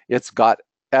elimination it's got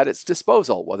at its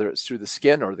disposal, whether it's through the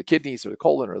skin or the kidneys or the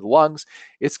colon or the lungs.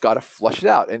 It's got to flush it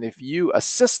out. And if you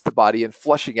assist the body in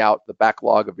flushing out the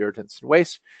backlog of irritants and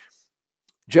waste,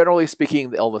 generally speaking,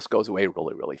 the illness goes away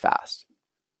really, really fast,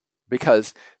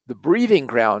 because the breeding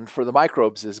ground for the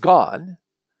microbes is gone,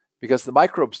 because the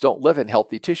microbes don't live in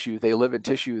healthy tissue. They live in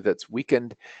tissue that's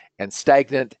weakened and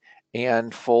stagnant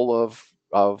and full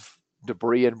of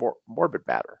debris and morbid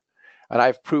matter. And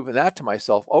I've proven that to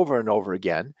myself over and over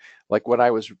again. Like when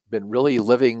I was been really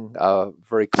living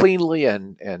very cleanly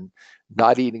and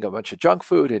not eating a bunch of junk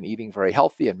food and eating very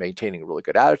healthy and maintaining a really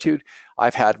good attitude,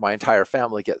 I've had my entire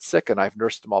family get sick, and I've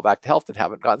nursed them all back to health and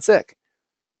haven't gotten sick.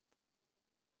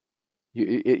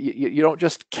 You don't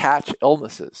just catch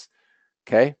illnesses,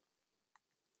 okay?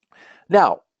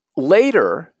 Now,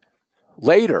 later,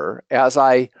 as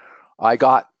I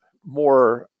got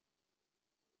more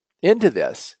into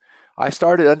this, I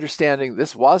started understanding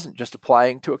this wasn't just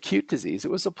applying to acute disease,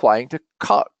 it was applying to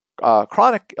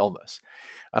chronic illness.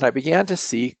 And I began to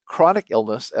see chronic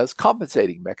illness as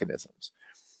compensating mechanisms,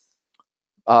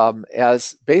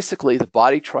 as basically the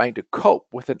body trying to cope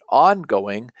with an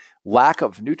ongoing lack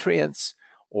of nutrients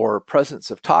or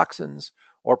presence of toxins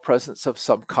or presence of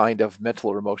some kind of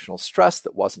mental or emotional stress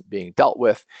that wasn't being dealt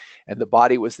with. And the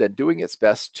body was then doing its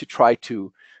best to try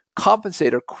to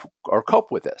compensate or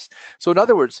cope with this. So in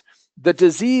other words, the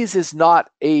disease is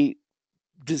not a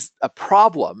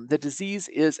problem. The disease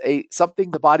is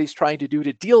something the body's trying to do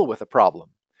to deal with a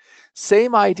problem.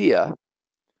 Same idea,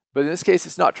 but in this case,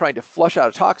 it's not trying to flush out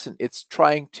a toxin. It's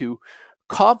trying to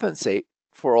compensate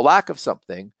for a lack of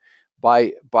something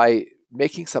by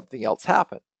making something else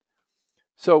happen.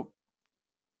 So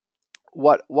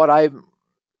what I'm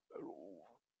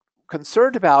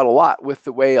concerned about a lot with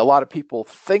the way a lot of people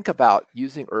think about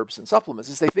using herbs and supplements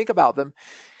is they think about them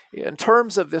in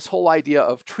terms of this whole idea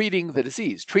of treating the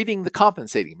disease, treating the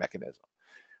compensating mechanism.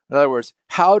 In other words,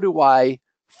 how do I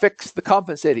fix the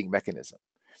compensating mechanism?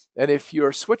 And if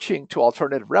you're switching to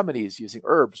alternative remedies using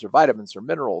herbs or vitamins or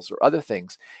minerals or other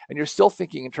things, and you're still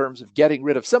thinking in terms of getting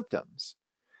rid of symptoms,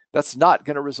 that's not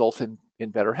going to result in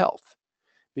better health,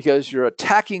 because you're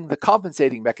attacking the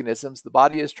compensating mechanisms the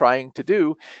body is trying to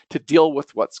do to deal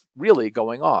with what's really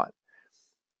going on.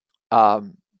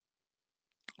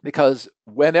 Because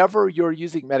whenever you're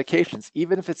using medications,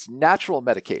 even if it's natural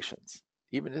medications,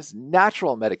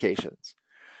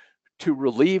 to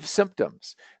relieve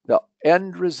symptoms, the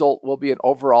end result will be an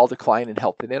overall decline in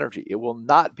health and energy. It will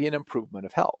not be an improvement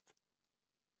of health,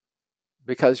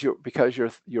 because you're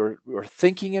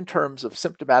thinking in terms of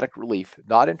symptomatic relief,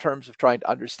 not in terms of trying to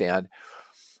understand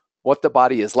what the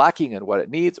body is lacking and what it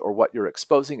needs, or what you're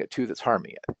exposing it to that's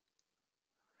harming it.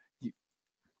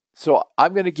 So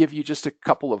I'm going to give you just a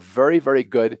couple of very, very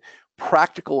good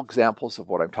practical examples of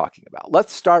what I'm talking about.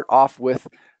 Let's start off with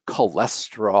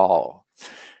cholesterol.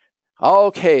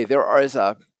 Okay, there is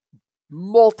a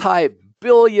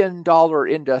multi-billion-dollar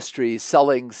industry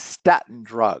selling statin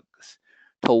drugs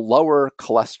to lower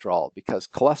cholesterol, because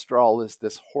cholesterol is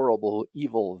this horrible,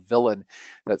 evil villain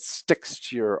that sticks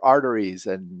to your arteries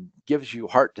and gives you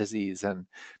heart disease and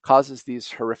causes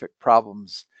these horrific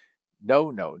problems.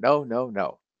 No.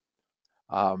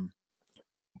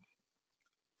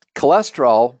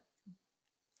 Cholesterol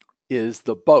is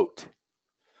the boat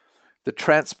that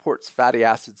transports fatty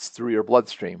acids through your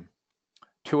bloodstream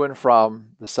to and from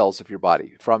the cells of your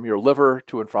body, from your liver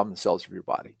to and from the cells of your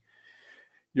body.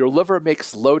 Your liver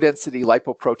makes low-density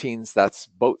lipoproteins, that's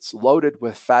boats loaded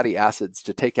with fatty acids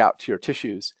to take out to your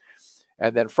tissues.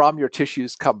 And then from your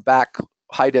tissues come back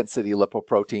high-density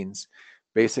lipoproteins,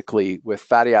 basically with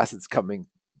fatty acids coming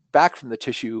back from the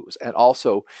tissues, and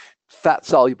also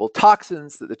fat-soluble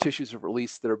toxins that the tissues have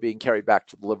released that are being carried back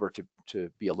to the liver to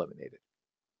be eliminated.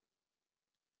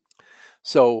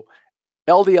 So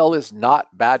LDL is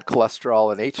not bad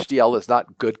cholesterol, and HDL is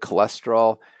not good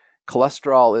cholesterol.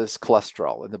 Cholesterol is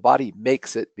cholesterol, and the body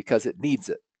makes it because it needs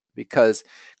it, because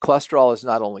cholesterol is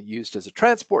not only used as a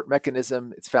transport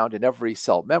mechanism, it's found in every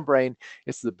cell membrane.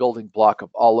 It's the building block of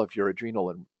all of your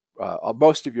adrenal and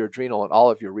most of your adrenal and all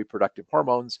of your reproductive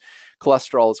hormones.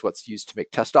 Cholesterol is what's used to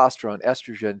make testosterone,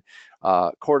 estrogen,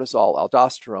 cortisol,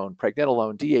 aldosterone,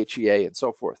 pregnenolone, DHEA, and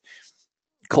so forth.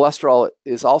 Cholesterol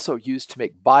is also used to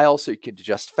make bile so you can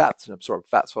digest fats and absorb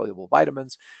fat-soluble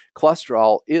vitamins.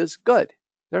 Cholesterol is good.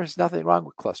 There's nothing wrong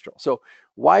with cholesterol. So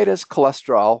why does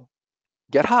cholesterol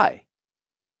get high?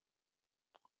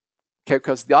 Okay,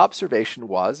 because the observation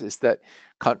is that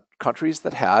countries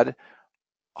that had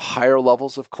higher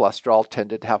levels of cholesterol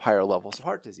tended to have higher levels of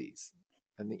heart disease.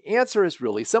 And the answer is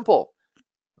really simple.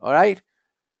 All right?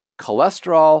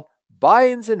 Cholesterol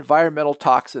binds environmental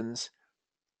toxins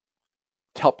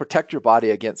to help protect your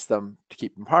body against them to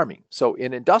keep them harming. So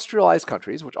in industrialized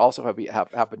countries, which also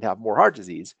happen to have more heart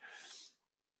disease,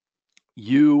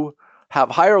 you have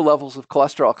higher levels of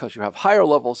cholesterol because you have higher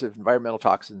levels of environmental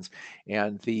toxins,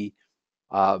 and the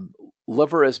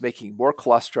liver is making more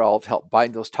cholesterol to help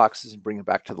bind those toxins and bring them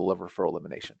back to the liver for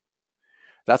elimination.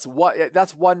 That's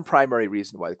one primary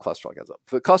reason why the cholesterol goes up.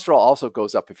 The cholesterol also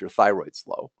goes up if your thyroid's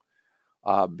low,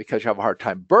 because you have a hard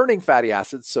time burning fatty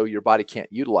acids, so your body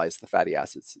can't utilize the fatty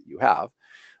acids that you have.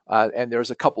 And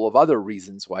there's a couple of other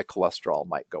reasons why cholesterol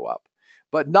might go up,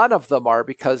 but none of them are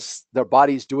because their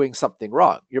body's doing something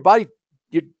wrong. Your body,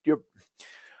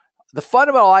 the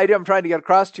fundamental idea I'm trying to get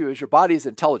across to you is your body is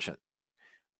intelligent.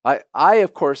 I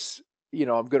of course, I'm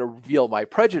going to reveal my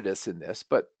prejudice in this,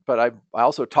 but I'm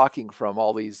also talking from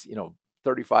all these,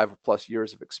 35 plus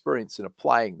years of experience in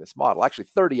applying this model. Actually,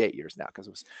 38 years now, because it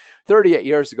was 38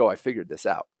 years ago I figured this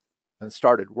out and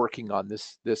started working on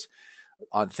this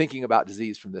on thinking about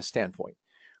disease from this standpoint.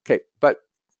 Okay, but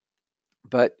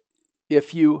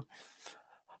if you,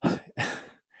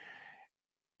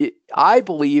 I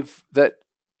believe that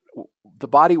the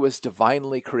body was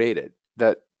divinely created,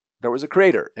 that there was a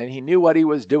creator and he knew what he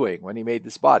was doing when he made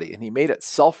this body, and he made it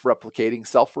self-replicating,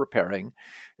 self-repairing.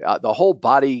 The whole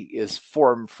body is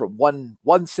formed from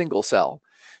one single cell.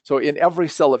 So in every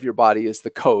cell of your body is the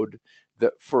code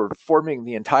for forming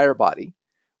the entire body,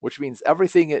 which means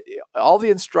all the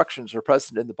instructions are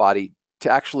present in the body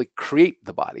to actually create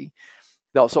the body.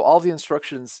 Now, so all the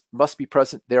instructions must be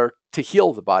present there to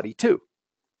heal the body too,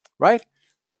 right?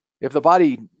 If the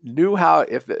body knew how,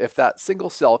 if that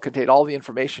single cell contained all the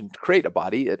information to create a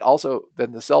body,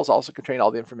 then the cells also contain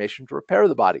all the information to repair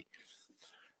the body.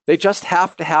 They just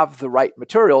have to have the right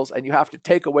materials, and you have to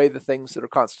take away the things that are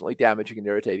constantly damaging and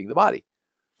irritating the body.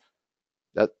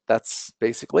 That's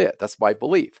basically it. That's my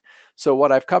belief. So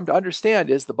what I've come to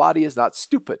understand is the body is not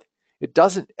stupid. It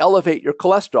doesn't elevate your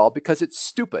cholesterol because it's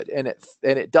stupid, and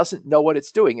it doesn't know what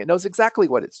it's doing. It knows exactly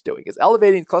what it's doing. It's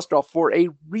elevating cholesterol for a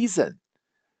reason.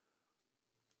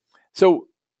 So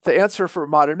the answer for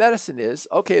modern medicine is,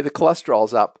 okay, the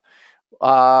cholesterol's up.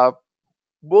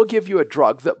 We'll give you a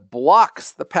drug that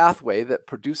blocks the pathway that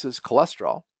produces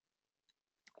cholesterol,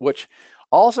 which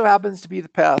also happens to be the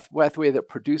pathway that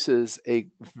produces a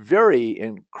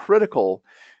very critical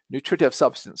nutritive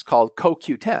substance called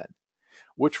CoQ10,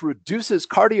 which reduces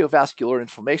cardiovascular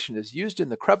inflammation, is used in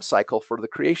the Krebs cycle for the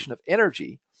creation of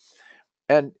energy.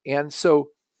 And so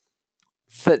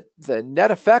the net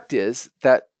effect is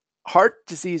that heart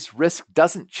disease risk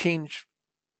doesn't change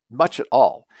much at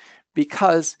all,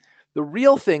 because the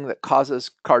real thing that causes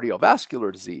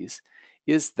cardiovascular disease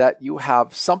is that you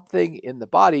have something in the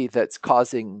body that's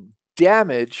causing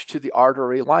damage to the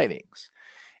artery linings.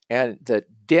 And the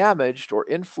damaged or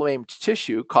inflamed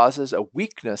tissue causes a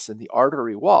weakness in the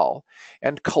artery wall.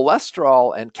 And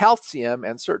cholesterol and calcium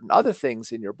and certain other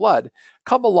things in your blood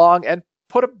come along and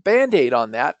put a Band-Aid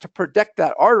on that to protect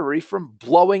that artery from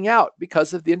blowing out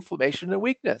because of the inflammation and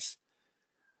weakness.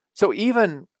 So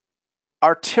even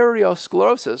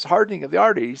arteriosclerosis, hardening of the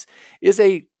arteries, is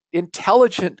a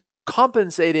intelligent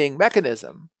compensating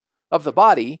mechanism of the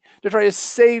body to try to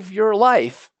save your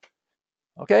life.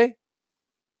 Okay?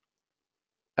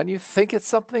 And you think it's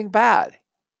something bad.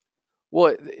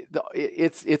 Well,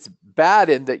 it's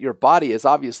bad in that your body is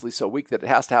obviously so weak that it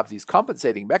has to have these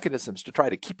compensating mechanisms to try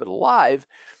to keep it alive.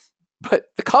 But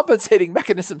the compensating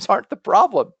mechanisms aren't the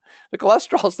problem. The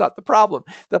cholesterol is not the problem.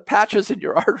 The patches in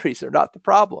your arteries are not the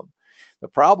problem. The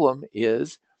problem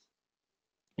is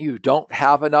you don't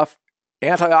have enough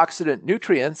antioxidant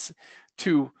nutrients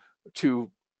to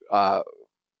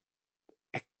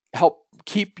help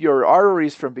keep your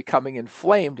arteries from becoming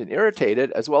inflamed and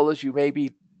irritated, as well as you may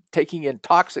be taking in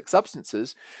toxic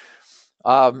substances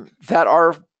that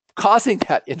are causing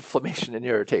that inflammation and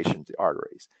irritation to the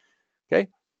arteries. Okay,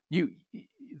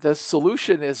 the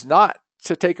solution is not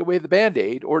to take away the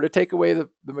Band-Aid or to take away the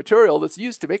material that's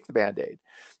used to make the Band-Aid.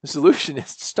 The solution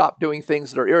is to stop doing things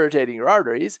that are irritating your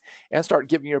arteries and start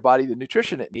giving your body the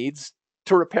nutrition it needs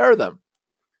to repair them.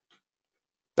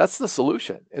 That's the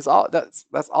solution.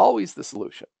 That's always the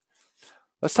solution.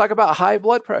 Let's talk about high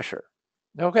blood pressure.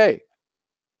 Okay.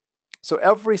 So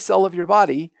every cell of your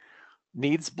body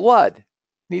needs blood,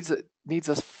 needs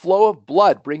a flow of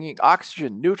blood bringing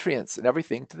oxygen, nutrients, and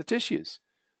everything to the tissues.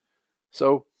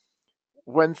 So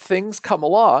when things come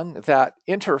along that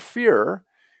interfere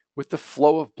with the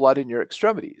flow of blood in your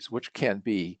extremities, which can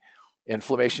be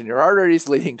inflammation in your arteries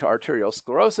leading to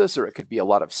arteriosclerosis, or it could be a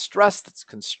lot of stress that's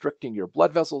constricting your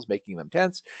blood vessels, making them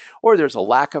tense, or there's a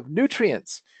lack of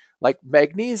nutrients like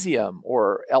magnesium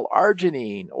or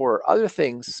L-arginine or other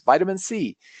things, vitamin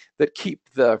C, that keep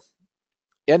the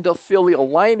endothelial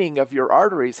lining of your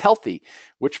arteries healthy,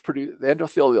 which the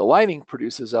endothelial lining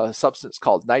produces a substance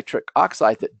called nitric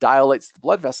oxide that dilates the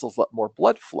blood vessels, let more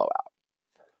blood flow out.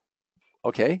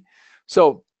 Okay,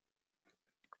 so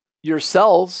your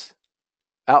cells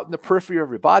out in the periphery of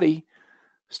your body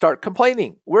start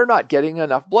complaining. We're not getting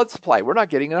enough blood supply. We're not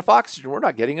getting enough oxygen. We're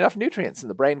not getting enough nutrients. And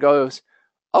the brain goes,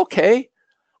 okay,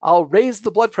 I'll raise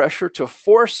the blood pressure to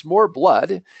force more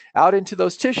blood out into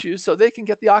those tissues so they can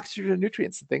get the oxygen and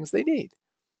nutrients and things they need.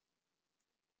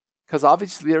 Because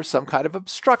obviously there's some kind of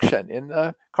obstruction in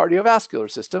the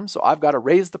cardiovascular system. So I've got to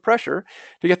raise the pressure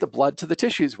to get the blood to the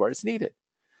tissues where it's needed.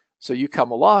 So you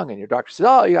come along and your doctor says,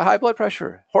 oh, you got high blood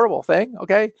pressure. Horrible thing.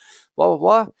 Okay, blah, blah,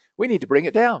 blah. We need to bring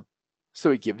it down. So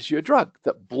he gives you a drug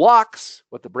that blocks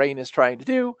what the brain is trying to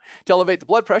do to elevate the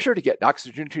blood pressure to get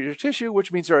oxygen to your tissue,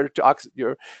 which means your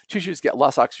tissues get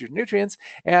less oxygen nutrients.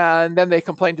 And then they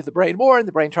complain to the brain more, and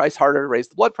the brain tries harder to raise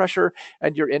the blood pressure,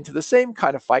 and you're into the same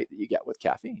kind of fight that you get with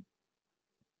caffeine.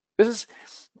 This is,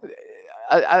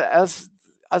 as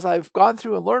I've gone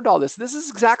through and learned all this, this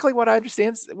is exactly what I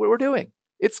understand what we're doing.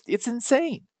 It's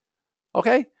insane.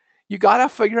 Okay, you got to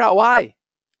figure out why.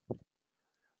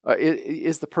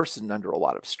 Is the person under a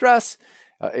lot of stress?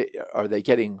 Are they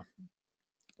getting,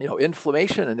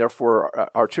 inflammation and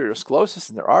therefore arteriosclerosis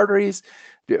in their arteries?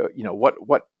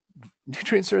 What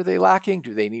nutrients are they lacking?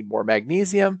 Do they need more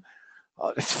magnesium?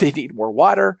 Do they need more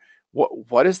water?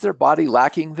 What is their body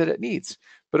lacking that it needs?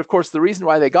 But of course, the reason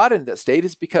why they got into that state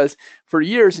is because for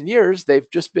years and years, they've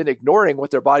just been ignoring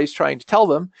what their body's trying to tell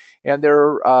them, and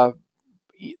they're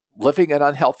living an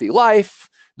unhealthy life,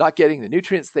 not getting the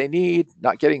nutrients they need,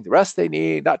 not getting the rest they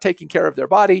need, not taking care of their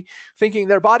body, thinking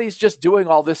their body's just doing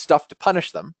all this stuff to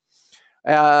punish them.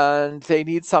 And they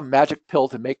need some magic pill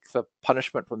to make the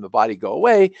punishment from the body go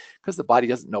away because the body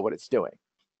doesn't know what it's doing.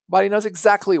 The body knows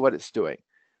exactly what it's doing.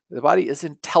 The body is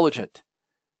intelligent.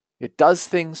 It does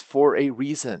things for a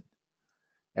reason.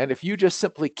 And if you just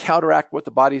simply counteract what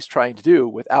the body's trying to do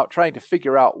without trying to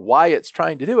figure out why it's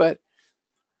trying to do it,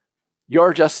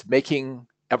 you're just making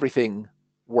everything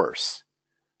worse.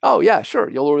 Oh yeah, sure,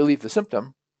 you'll relieve the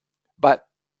symptom, but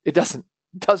it doesn't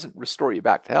restore you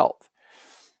back to health.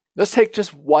 Let's take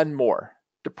just one more,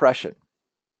 depression.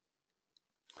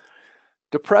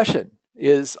 Depression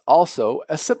is also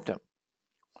a symptom.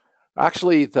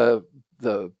 Actually, the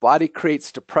body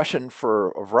creates depression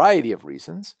for a variety of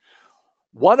reasons.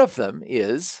 One of them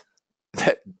is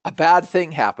that a bad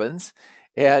thing happens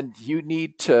and you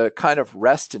need to kind of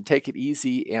rest and take it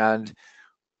easy and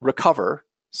recover.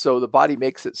 So the body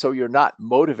makes it so you're not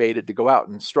motivated to go out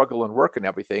and struggle and work and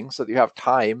everything, so that you have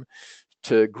time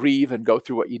to grieve and go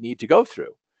through what you need to go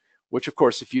through. Which, of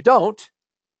course, if you don't,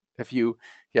 if you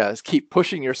keep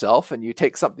pushing yourself and you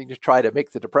take something to try to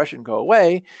make the depression go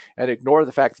away and ignore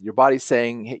the fact that your body's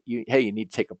saying, hey, you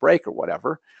need to take a break or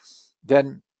whatever,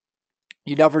 then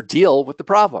you never deal with the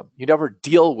problem. You never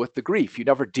deal with the grief. You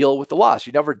never deal with the loss.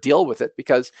 You never deal with it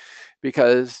because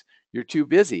you're too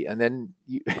busy. And then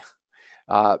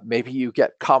maybe you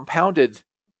get compounded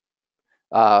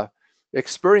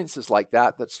experiences like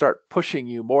that start pushing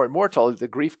you more and more till the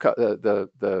grief,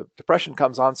 the depression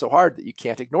comes on so hard that you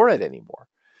can't ignore it anymore.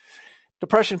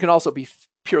 Depression can also be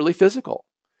purely physical.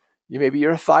 Maybe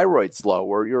your thyroid's low,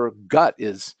 or your gut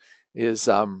is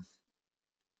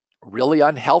really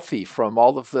unhealthy from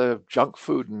all of the junk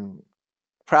food and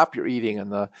crap you're eating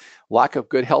and the lack of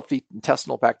good healthy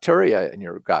intestinal bacteria in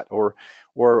your gut, or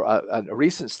a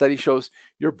recent study shows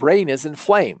your brain is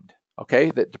inflamed. Okay,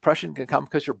 that depression can come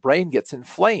because your brain gets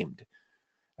inflamed,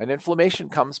 and inflammation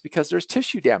comes because there's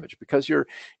tissue damage, because you're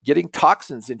getting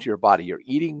toxins into your body, you're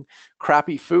eating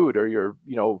crappy food, or you're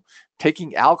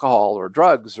taking alcohol or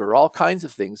drugs or all kinds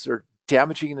of things that are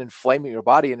damaging and inflaming your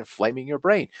body and inflaming your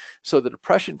brain. So the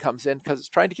depression comes in because it's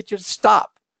trying to get you to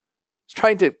stop. It's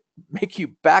trying to make you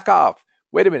back off.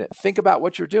 Wait a minute, think about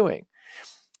what you're doing.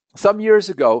 Some years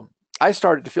ago, I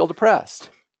started to feel depressed.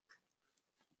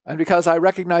 And because I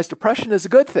recognized depression is a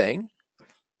good thing,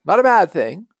 not a bad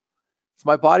thing, It's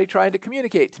my body trying to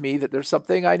communicate to me that there's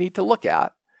something I need to look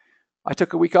at. I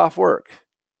took a week off work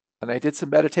and I did some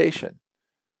meditation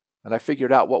and I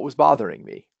figured out what was bothering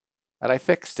me and I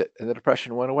fixed it and the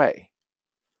depression went away.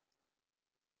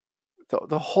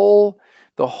 The whole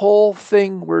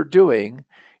thing we're doing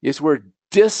is we're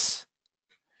disempowering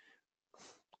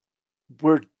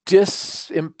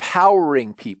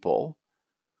people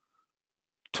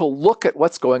to look at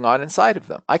what's going on inside of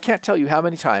them. I can't tell you how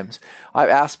many times I've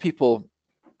asked people,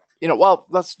 well,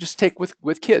 let's just take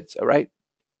with kids, all right?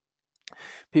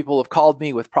 People have called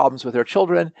me with problems with their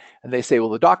children, and they say, well,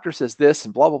 the doctor says this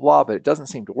and blah, blah, blah, but it doesn't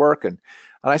seem to work. And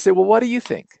I say, well, what do you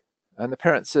think? And the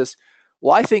parent says,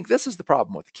 well, I think this is the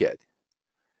problem with the kid.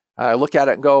 And I look at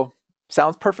it and go,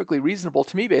 sounds perfectly reasonable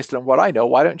to me based on what I know.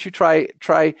 Why don't you try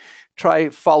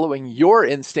following your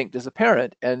instinct as a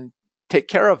parent and take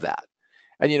care of that?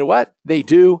 And you know what? They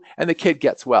do, and the kid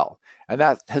gets well. And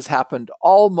that has happened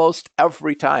almost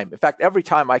every time. In fact, every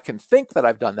time I can think that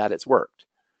I've done that, it's worked.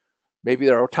 Maybe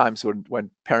there are times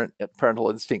when parental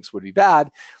instincts would be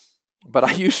bad, but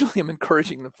I usually am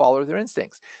encouraging them to follow their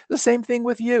instincts. The same thing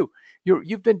with you.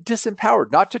 You've been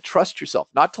disempowered not to trust yourself,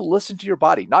 not to listen to your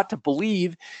body, not to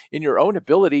believe in your own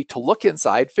ability to look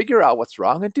inside, figure out what's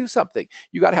wrong, and do something.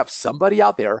 You got to have somebody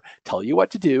out there tell you what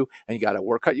to do, and you got to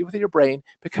work on you with your brain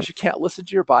because you can't listen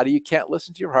to your body, you can't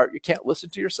listen to your heart, you can't listen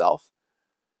to yourself,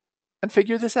 and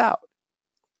figure this out.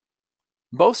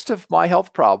 Most of my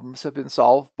health problems have been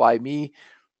solved by me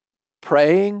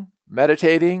praying,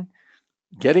 meditating,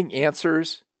 getting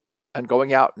answers, and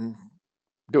going out and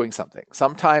doing something.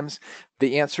 Sometimes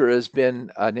the answer has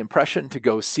been an impression to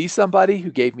go see somebody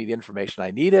who gave me the information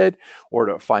I needed, or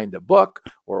to find a book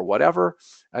or whatever.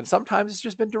 And sometimes it's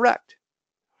just been direct.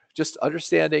 Just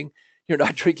understanding you're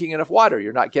not drinking enough water,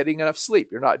 you're not getting enough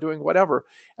sleep, you're not doing whatever.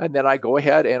 And then I go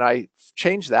ahead and I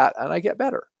change that and I get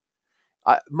better.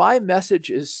 My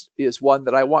message is one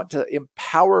that I want to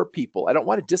empower people. I don't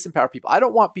want to disempower people. I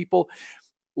don't want people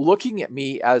looking at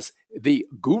me as the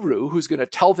guru who's going to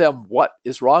tell them what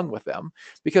is wrong with them,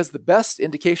 because the best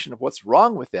indication of what's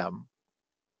wrong with them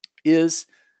is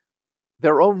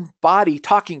their own body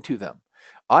talking to them.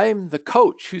 I'm the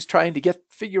coach who's trying to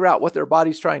figure out what their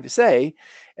body's trying to say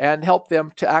and help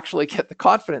them to actually get the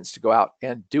confidence to go out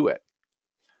and do it.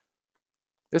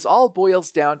 This all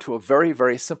boils down to a very,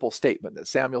 very simple statement that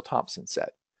Samuel Thompson said.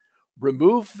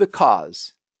 Remove the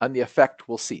cause and the effect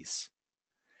will cease.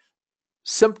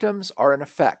 Symptoms are an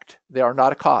effect. They are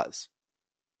not a cause.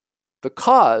 The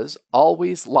cause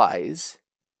always lies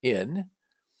in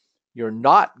you're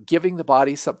not giving the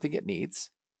body something it needs,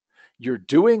 you're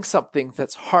doing something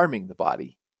that's harming the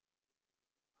body,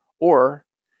 or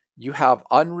you have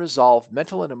unresolved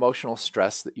mental and emotional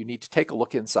stress that you need to take a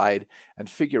look inside and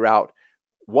figure out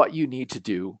what you need to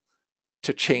do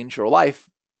to change your life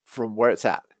from where it's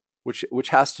at, which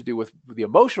has to do with the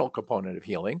emotional component of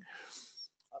healing,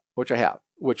 which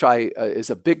is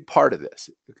a big part of this.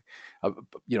 A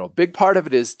big part of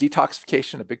it is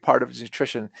detoxification. A big part of it is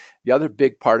nutrition. The other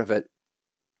big part of it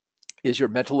is your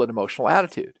mental and emotional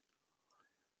attitude.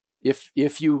 If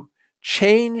you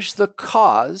change the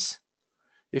cause,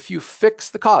 if you fix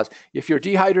the cause, if you're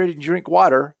dehydrated and you drink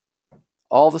water,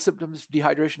 all the symptoms of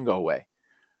dehydration go away.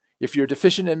 If you're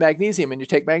deficient in magnesium and you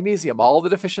take magnesium, all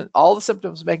the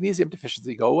symptoms of magnesium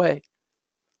deficiency go away.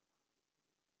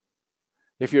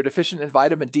 If you're deficient in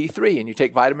vitamin D3 and you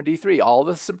take vitamin D3, all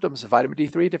the symptoms of vitamin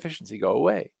D3 deficiency go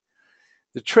away.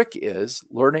 The trick is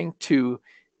learning to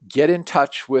get in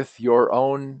touch with your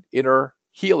own inner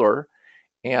healer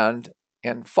and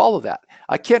follow that.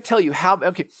 I can't tell you how.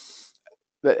 Okay,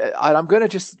 I'm going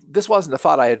to this wasn't the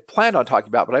thought I had planned on talking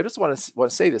about, but I just want to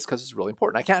say this because it's really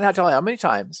important. I can't tell you how many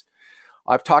times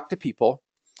I've talked to people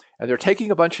and they're taking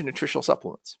a bunch of nutritional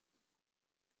supplements.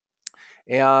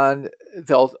 And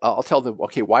I'll tell them,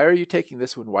 okay, why are you taking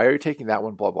this one? Why are you taking that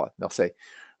one? Blah, blah. And they'll say,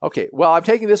 okay, well, I'm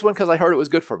taking this one because I heard it was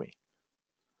good for me.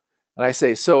 And I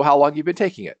say, so how long have you been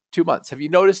taking it? 2 months. Have you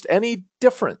noticed any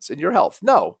difference in your health?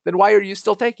 No. Then why are you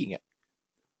still taking it?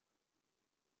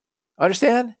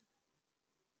 Understand?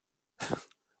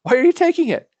 Why are you taking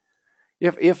it?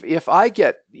 If I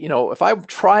get, if I'm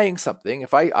trying something,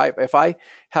 if I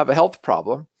have a health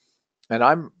problem and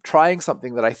I'm trying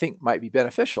something that I think might be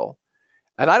beneficial,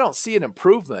 and I don't see an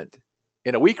improvement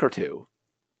in a week or two,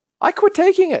 I quit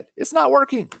taking it. It's not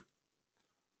working.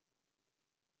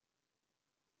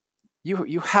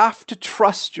 You have to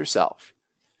trust yourself.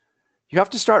 You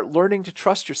have to start learning to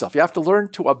trust yourself. You have to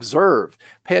learn to observe,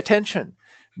 pay attention,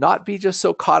 not be just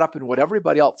so caught up in what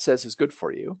everybody else says is good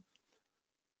for you,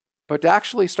 but to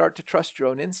actually start to trust your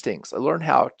own instincts and learn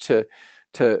how to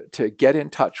get in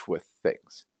touch with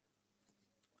things.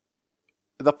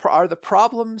 are the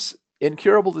problems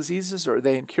incurable diseases, or are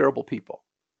they incurable people?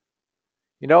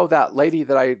 You know, that lady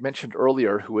that I mentioned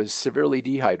earlier who was severely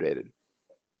dehydrated,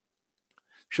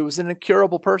 she was an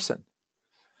incurable person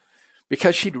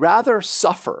because she'd rather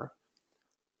suffer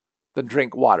than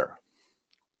drink water.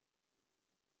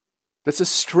 That's a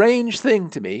strange thing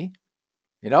to me,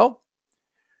 you know?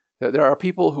 There are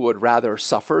people who would rather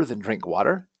suffer than drink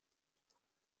water.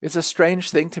 It's a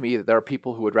strange thing to me that there are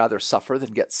people who would rather suffer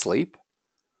than get sleep,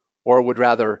 or would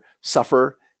rather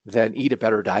suffer than eat a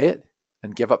better diet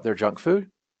and give up their junk food.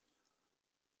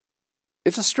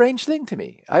 It's a strange thing to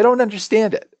me. I don't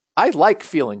understand it. I like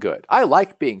feeling good. I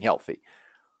like being healthy.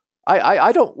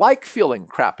 I don't like feeling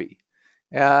crappy.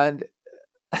 And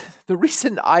the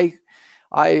reason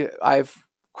I've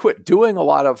quit doing a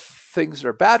lot of things that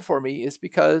are bad for me is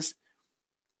because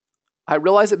I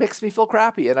realize it makes me feel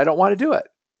crappy and I don't want to do it.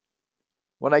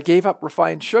 When I gave up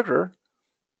refined sugar,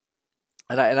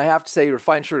 and I have to say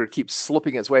refined sugar keeps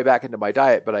slipping its way back into my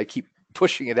diet, but I keep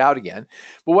pushing it out again.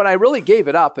 But when I really gave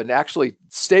it up and actually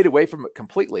stayed away from it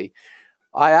completely,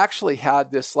 I actually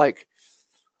had this like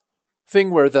thing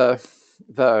where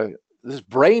this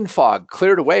brain fog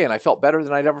cleared away and I felt better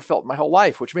than I'd ever felt in my whole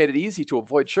life, which made it easy to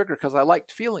avoid sugar because I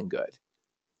liked feeling good.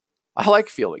 I like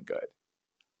feeling good.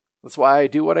 That's why I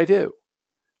do what I do.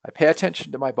 I pay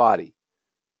attention to my body.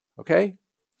 Okay?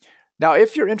 Now,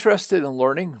 if you're interested in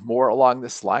learning more along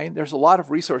this line, there's a lot of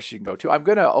resources you can go to. I'm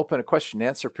going to open a question and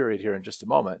answer period here in just a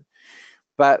moment.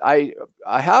 But I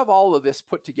have all of this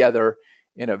put together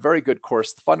in a very good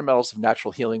course, The Fundamentals of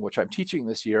Natural Healing, which I'm teaching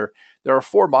this year. There are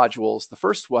 4 modules. The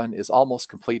first one is almost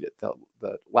completed.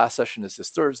 The last session is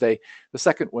this Thursday. The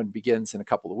second one begins in a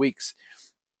couple of weeks.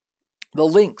 The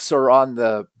links are on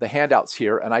the handouts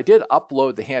here, and I did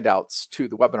upload the handouts to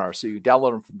the webinar, so you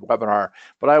download them from the webinar,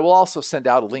 but I will also send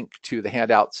out a link to the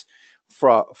handouts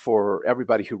for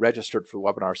everybody who registered for the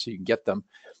webinar so you can get them.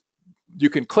 You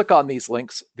can click on these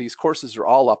links. These courses are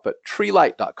all up at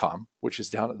treelight.com, which is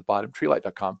down at the bottom,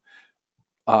 treelight.com,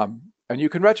 and you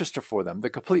can register for them. The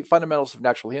Complete Fundamentals of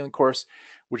Natural Healing course,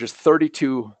 which is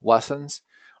 32 lessons,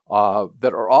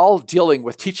 that are all dealing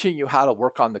with teaching you how to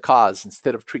work on the cause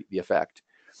instead of treat the effect,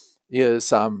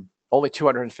 is only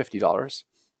 $250.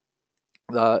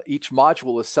 Each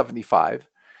module is $75.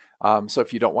 So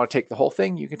if you don't want to take the whole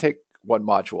thing, you can take one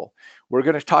module. We're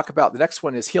going to talk about, the next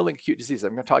one is healing acute disease.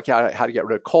 I'm going to talk about how to get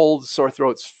rid of colds, sore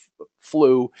throats,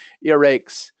 flu,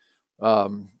 earaches,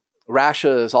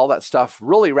 rashes, all that stuff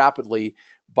really rapidly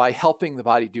by helping the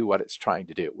body do what it's trying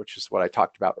to do, which is what I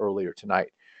talked about earlier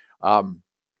tonight.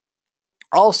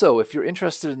 Also, if you're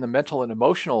interested in the mental and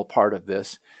emotional part of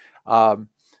this, I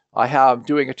am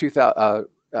doing an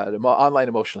online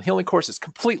emotional healing course. It's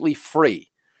completely free.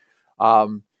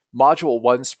 Module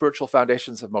 1, Spiritual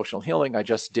Foundations of Emotional Healing. I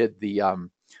just did the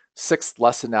 6th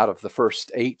lesson out of the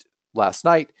first 8 last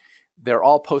night. They're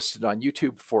all posted on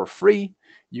YouTube for free.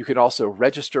 You can also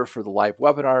register for the live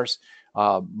webinars.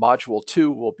 Module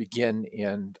 2 will begin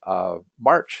in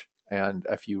March. And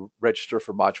if you register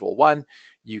for Module 1,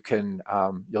 you'll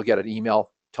get an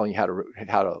email telling you how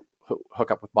to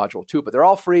hook up with Module 2. But they're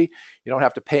all free. You don't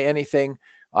have to pay anything.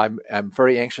 I'm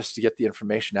very anxious to get the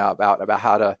information out about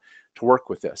how to work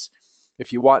with this.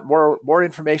 If you want more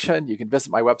information, you can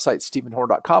visit my website,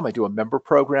 stephenhorne.com. I do a member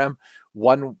program,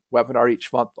 1 webinar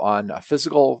each month on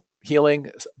physical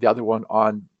healing, the other one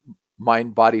on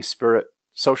mind, body, spirit,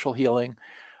 social healing.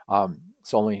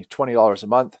 It's only $20 a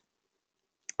month.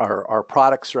 Our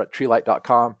products are at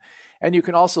treelight.com. And you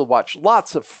can also watch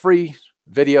lots of free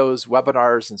videos,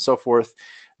 webinars, and so forth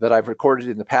that I've recorded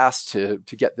in the past to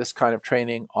get this kind of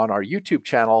training on our YouTube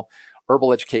channel,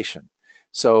 Herbal Education.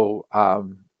 So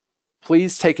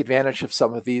please take advantage of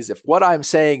some of these. If what I'm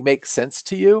saying makes sense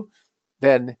to you,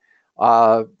 then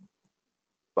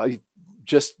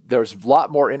there's a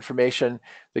lot more information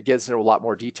that gives a lot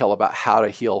more detail about how to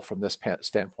heal from this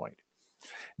standpoint.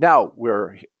 Now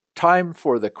we're time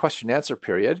for the question and answer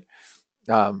period.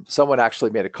 Someone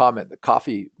actually made a comment that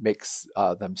coffee makes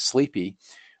them sleepy,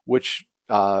 which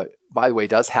by the way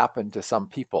does happen to some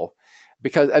people.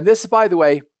 And this, by the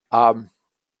way,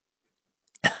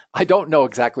 I don't know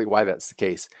exactly why that's the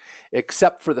case,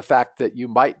 except for the fact that you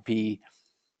might be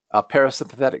have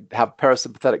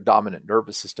parasympathetic dominant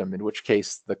nervous system, in which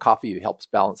case the coffee helps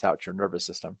balance out your nervous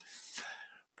system.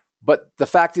 But the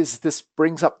fact is, this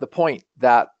brings up the point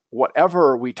that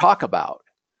whatever we talk about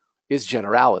is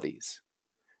generalities.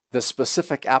 The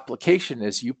specific application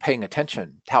is you paying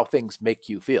attention to how things make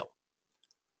you feel,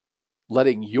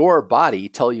 letting your body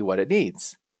tell you what it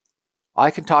needs.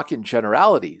 I can talk in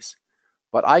generalities,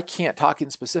 but I can't talk in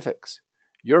specifics.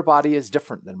 Your body is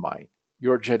different than mine.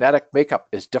 Your genetic makeup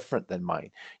is different than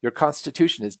mine. Your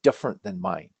constitution is different than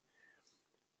mine.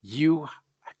 You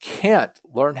can't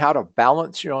learn how to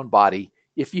balance your own body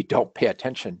if you don't pay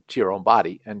attention to your own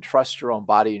body and trust your own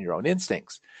body and your own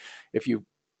instincts. If you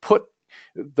put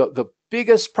the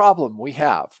biggest problem we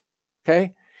have,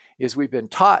 okay, is we've been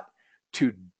taught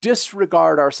to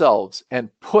disregard ourselves and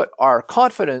put our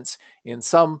confidence in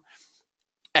some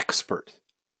expert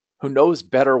who knows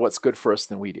better what's good for us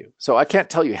than we do. So I can't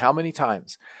tell you how many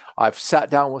times I've sat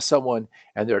down with someone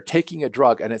and they're taking a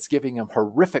drug and it's giving them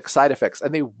horrific side effects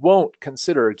and they won't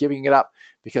consider giving it up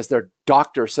because their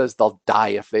doctor says they'll die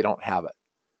if they don't have it.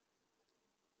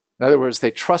 In other words,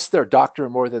 they trust their doctor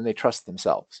more than they trust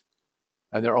themselves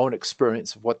and their own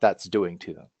experience of what that's doing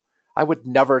to them. I would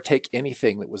never take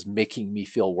anything that was making me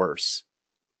feel worse.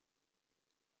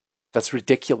 That's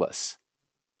ridiculous.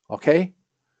 Okay?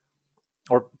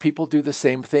 Or people do the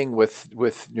same thing with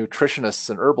nutritionists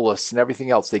and herbalists and everything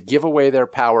else. They give away their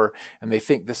power and they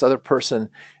think this other person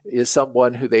is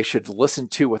someone who they should listen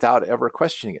to without ever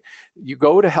questioning it. You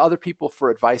go to other people for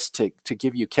advice to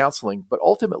give you counseling, but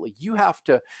ultimately you have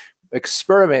to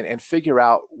experiment and figure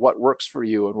out what works for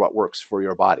you and what works for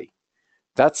your body.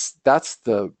 That's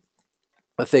the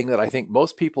thing that I think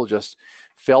most people just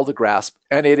fail to grasp.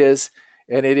 And it is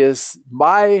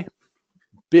my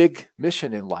big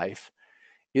mission in life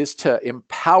is to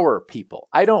empower people.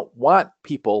 I don't want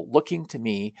people looking to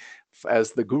me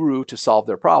as the guru to solve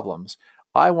their problems.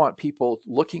 I want people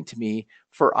looking to me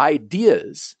for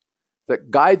ideas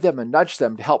that guide them and nudge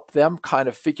them to help them kind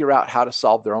of figure out how to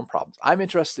solve their own problems. I'm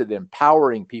interested in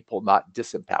empowering people, not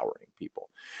disempowering people.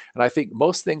 And I think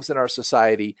most things in our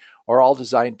society are all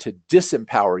designed to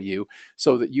disempower you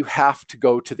so that you have to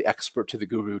go to the expert, to the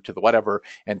guru, to the whatever,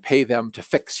 and pay them to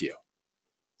fix you.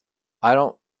 I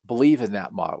don't believe in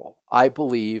that model. I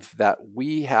believe that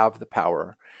we have the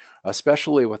power,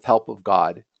 especially with help of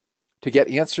God, to get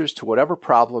answers to whatever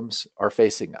problems are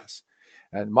facing us.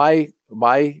 And my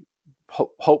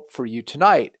hope for you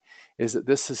tonight is that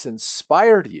this has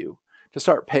inspired you to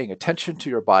start paying attention to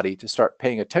your body, to start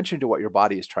paying attention to what your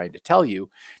body is trying to tell you,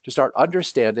 to start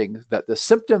understanding that the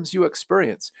symptoms you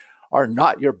experience are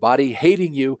not your body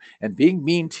hating you and being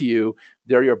mean to you.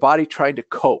 They're your body trying to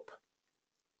cope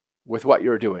with what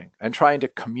you're doing and trying to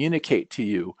communicate to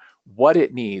you what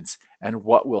it needs and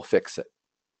what will fix it.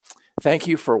 Thank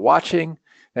you for watching.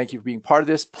 Thank you for being part of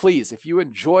this. Please, if you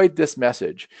enjoyed this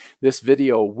message, this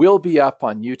video will be up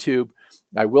on YouTube.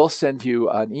 I will send you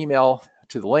an email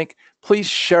to the link. Please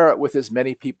share it with as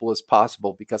many people as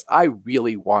possible because I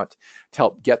really want to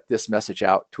help get this message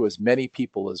out to as many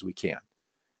people as we can.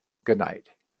 Good night.